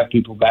ready to have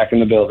people back in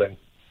the building.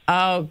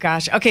 Oh,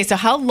 gosh. Okay, so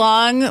how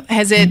long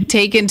has it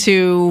taken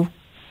to,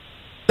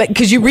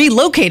 because you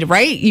relocated,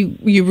 right?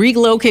 You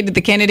relocated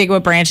the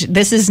Canandaigua branch.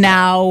 This is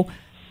now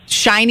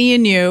shiny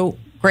and new,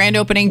 grand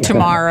opening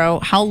tomorrow.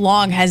 How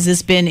long has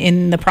this been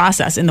in the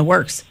process, in the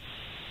works?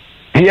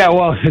 Yeah,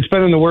 well, it's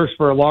been in the works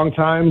for a long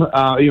time.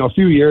 A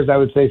few years, I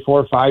would say 4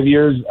 or 5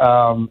 years.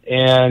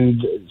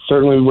 And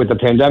certainly with the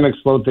pandemic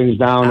slowed things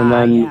down. And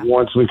then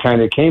once we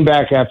kind of came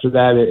back after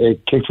that,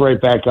 it kicked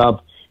right back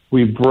up.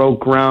 We broke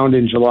ground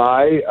in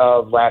July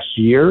of last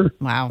year.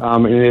 Wow.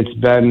 And it's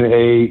been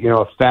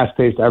a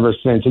fast-paced ever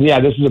since. And yeah,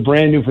 this is a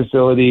brand new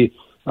facility.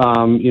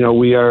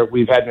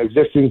 We've had an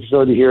existing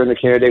facility here in the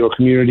Canandaigua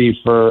community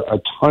for a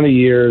ton of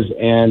years,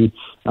 and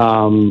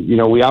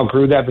we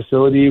outgrew that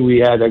facility. We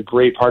had a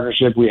great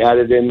partnership. We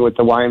added in with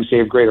the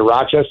YMCA of Greater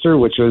Rochester,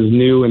 which was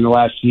new in the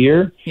last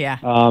year. Yeah.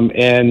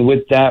 And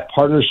with that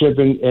partnership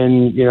with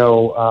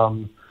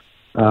the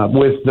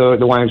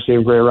YMCA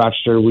of Greater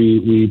Rochester,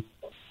 we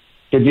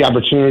get the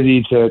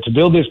opportunity to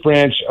build this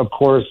branch, of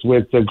course,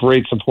 with the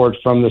great support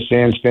from the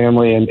Sands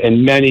family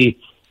and many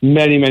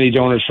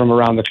donors from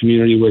around the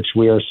community, which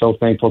we are so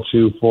thankful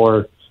to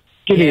for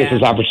giving us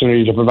this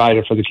opportunity to provide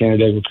it for the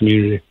Canandaigua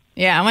community.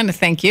 Yeah, I want to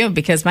thank you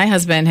because my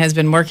husband has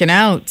been working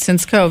out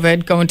since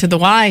COVID, going to the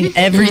Y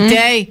every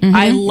day.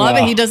 I love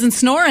it. He doesn't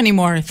snore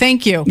anymore.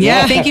 Thank you.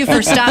 Yeah. Thank you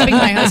for stopping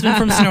my husband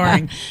from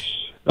snoring.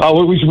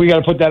 Oh, we got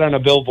to put that on a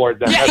billboard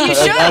then. Yeah, you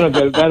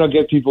should. That'll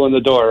get people in the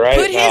door, right?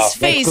 Put his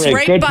face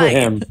right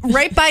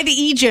by the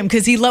E-Gym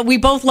because we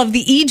both love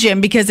the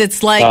E-Gym because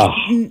it's like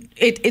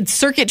it's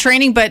circuit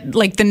training, but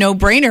like the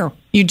no-brainer.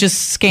 You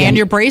just scan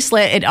your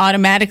bracelet, it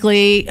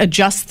automatically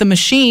adjusts the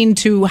machine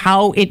to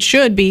how it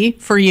should be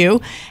for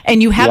you,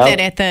 and you have that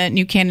at the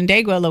new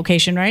Canandaigua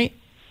location, right?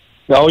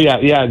 Oh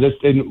yeah.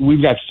 And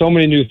we've got so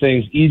many new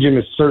things. E-Gym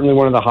is certainly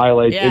one of the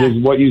highlights. Yeah. It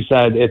is what you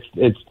said. It's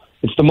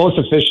the most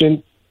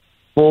efficient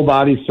full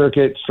body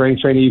circuit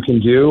strength training you can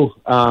do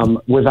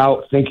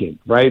without thinking,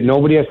 right?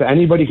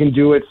 Anybody can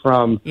do it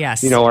from,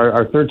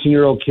 our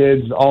 13-year-old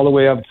kids all the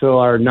way up to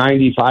our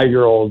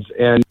 95-year-olds,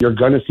 and you're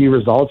going to see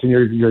results, and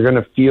you're going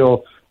to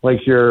feel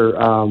like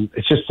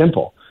it's just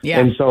simple. Yeah.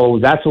 And so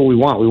that's what we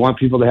want. We want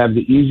people to have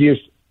the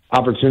easiest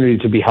opportunity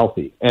to be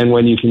healthy. And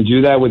when you can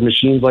do that with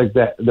machines like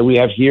that we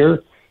have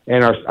here,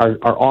 and our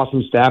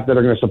awesome staff that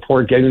are going to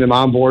support getting them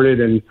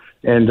onboarded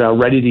and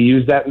ready to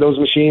use those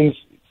machines,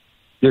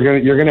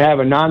 you're gonna have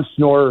a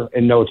non-snorer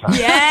in no time.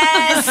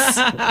 Yes.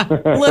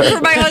 Look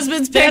for my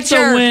husband's picture.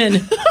 That's a win.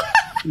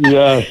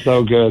 Yeah,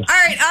 so good. All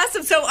right,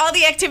 awesome. So all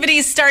the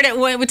activities start at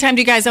what time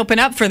do you guys open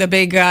up for the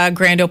big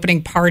grand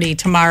opening party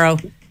tomorrow?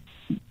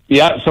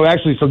 Yeah, so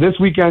this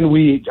weekend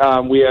we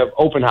have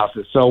open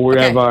houses. So we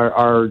have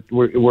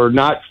we're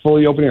not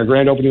fully opening. Our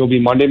grand opening will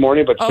be Monday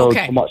morning, but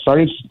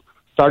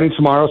starting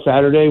tomorrow,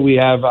 Saturday, we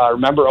have our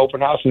member open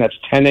house, and that's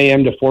 10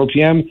 a.m. to 4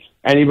 p.m.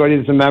 Anybody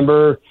that's a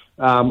member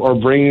or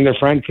bringing their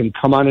friend can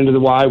come on into the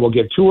Y. We'll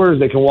give tours.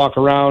 They can walk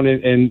around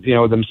and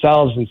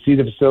themselves and see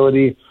the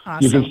facility.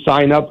 Awesome. You can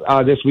sign up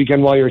this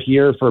weekend while you're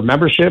here for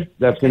membership.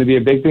 That's going to be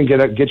a big thing.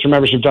 Get your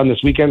membership done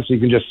this weekend so you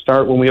can just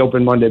start when we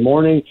open Monday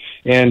morning,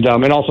 and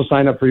also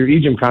sign up for your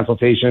E-Gym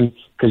consultation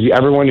because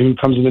everyone who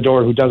comes in the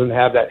door who doesn't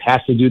have that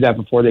has to do that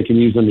before they can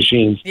use the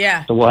machines.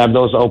 Yeah. So we'll have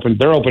those open.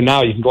 They're open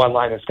now. You can go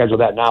online and schedule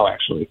that now,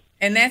 actually.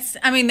 And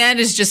that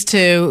is just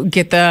to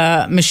get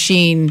the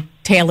machine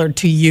tailored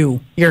to you,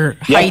 your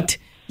height,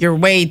 your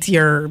weight,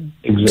 your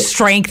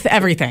strength,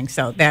 everything.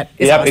 So that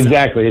is awesome.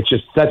 Exactly. It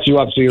just sets you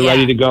up so you're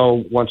ready to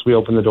go once we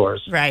open the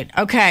doors. Right.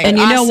 Okay. And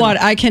you know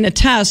what? I can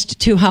attest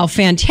to how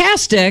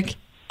fantastic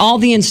all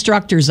the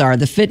instructors are,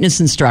 the fitness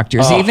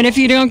instructors. Even if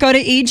you don't go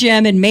to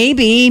eGym, and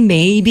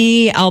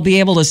maybe I'll be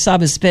able to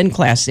sub a spin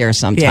class there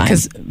sometime. Yeah,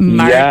 because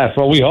yes,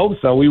 well, we hope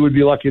so. We would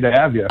be lucky to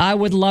have you. I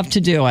would love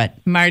to do it.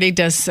 Marty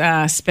does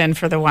spin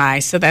for the Y,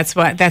 so that's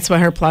what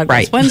her plug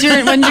Right. was. When's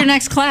your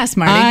next class,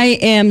 Marty? I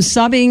am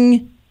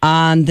subbing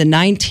on the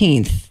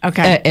 19th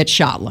at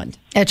Shotland.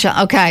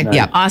 Okay. Nice.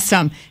 Yeah.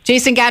 Awesome.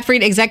 Jason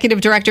Gottfried, Executive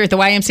Director at the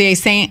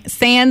YMCA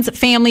Sands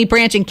Family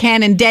Branch in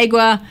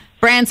Canandaigua.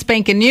 Brand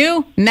spanking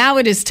new. Now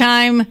it is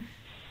time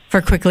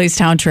for Quickly's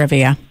Town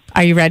Trivia.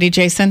 Are you ready,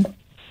 Jason?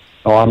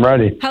 Oh, I'm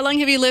ready. How long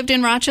have you lived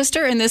in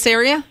Rochester, in this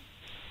area?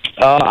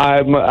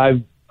 I've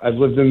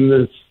lived in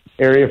this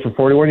area for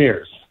 41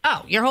 years.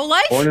 Oh, your whole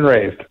life? Born and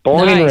raised.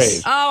 Born and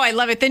raised. Oh, I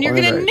love it. Then you're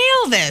Born going and to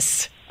raised. nail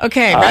this.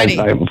 Okay, ready?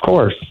 Of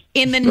course.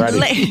 In the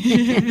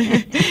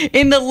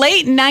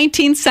late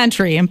 19th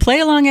century, and play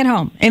along at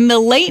home, in the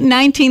late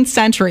 19th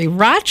century,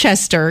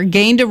 Rochester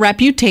gained a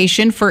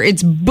reputation for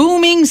its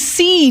booming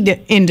seed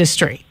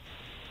industry.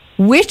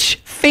 Which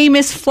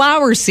famous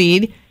flower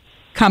seed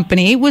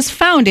company was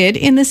founded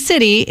in the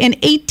city in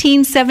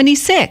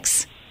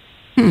 1876?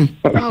 Oh,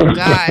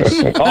 gosh.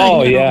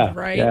 Oh, yeah.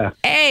 Right? Yeah.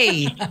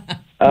 A,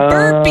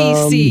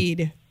 Burpee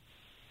seed.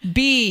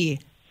 B,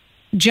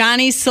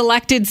 Johnny's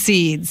Selected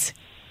Seeds.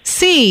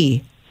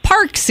 C,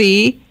 Park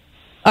seed,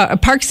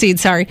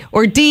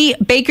 or D,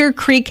 Baker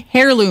Creek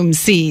Heirloom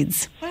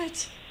Seeds.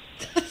 What?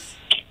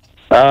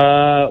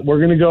 We're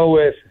going to go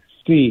with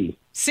C.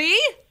 C?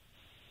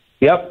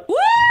 Yep. Woo!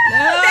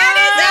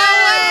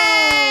 That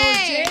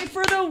is Jay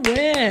for the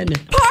win.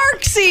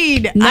 Park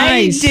seed.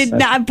 Nice. I did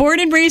not, born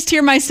and raised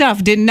here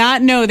myself, did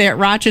not know that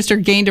Rochester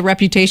gained a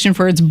reputation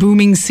for its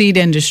booming seed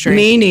industry.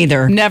 Me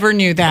neither. Never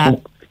knew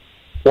that.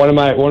 One of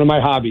my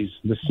hobbies,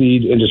 the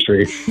seed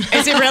industry.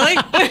 Is it really?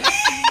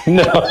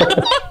 No.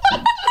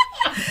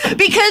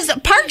 Because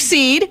Park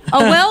Seed, a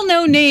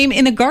well-known name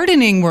in the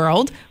gardening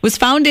world, was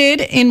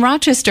founded in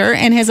Rochester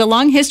and has a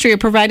long history of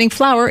providing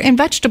flower and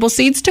vegetable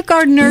seeds to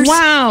gardeners.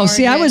 Wow.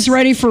 See, I was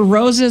ready for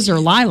roses or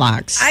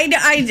lilacs. I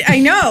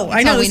know.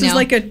 This is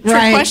like a trick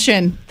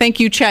question. Thank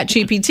you,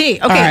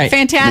 ChatGPT. Okay, right.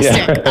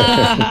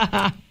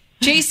 Fantastic.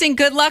 Jason,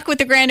 good luck with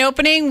the grand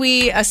opening.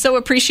 We so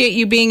appreciate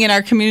you being in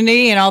our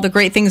community and all the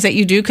great things that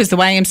you do, because the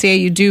YMCA,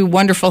 you do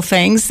wonderful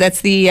things.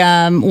 That's the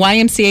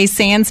YMCA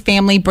Sands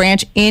Family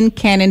Branch in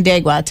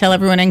Canandaigua. Tell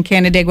everyone in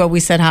Canandaigua we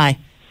said hi.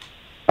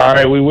 All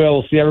right, we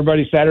will. See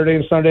everybody Saturday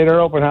and Sunday at our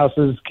open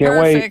houses. Can't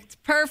wait.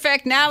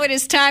 Perfect. Now it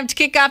is time to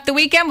kick off the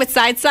weekend with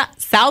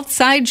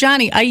Southside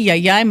Johnny.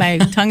 Ay, my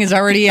tongue is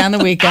already on the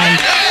weekend.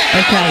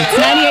 Okay, it's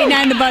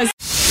 98.9 The Buzz.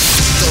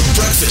 The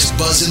Breakfast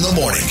Buzz in the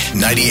morning.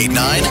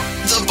 98.9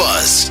 The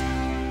Buzz.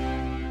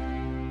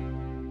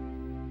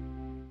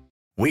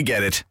 We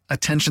get it.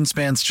 Attention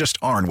spans just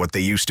aren't what they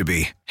used to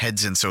be.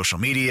 Heads in social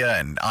media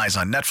and eyes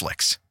on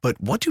Netflix. But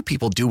what do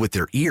people do with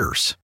their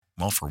ears?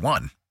 Well, for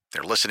one,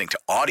 they're listening to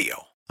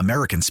audio.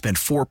 Americans spend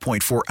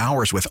 4.4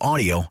 hours with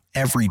audio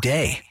every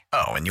day.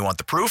 Oh, and you want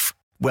the proof?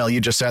 Well,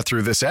 you just sat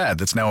through this ad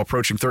that's now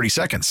approaching 30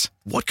 seconds.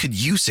 What could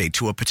you say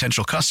to a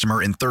potential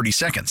customer in 30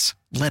 seconds?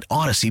 Let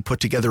Odyssey put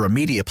together a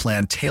media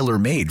plan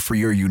tailor-made for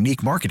your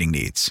unique marketing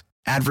needs.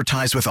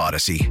 Advertise with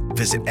Odyssey.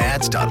 Visit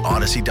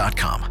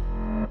ads.odyssey.com.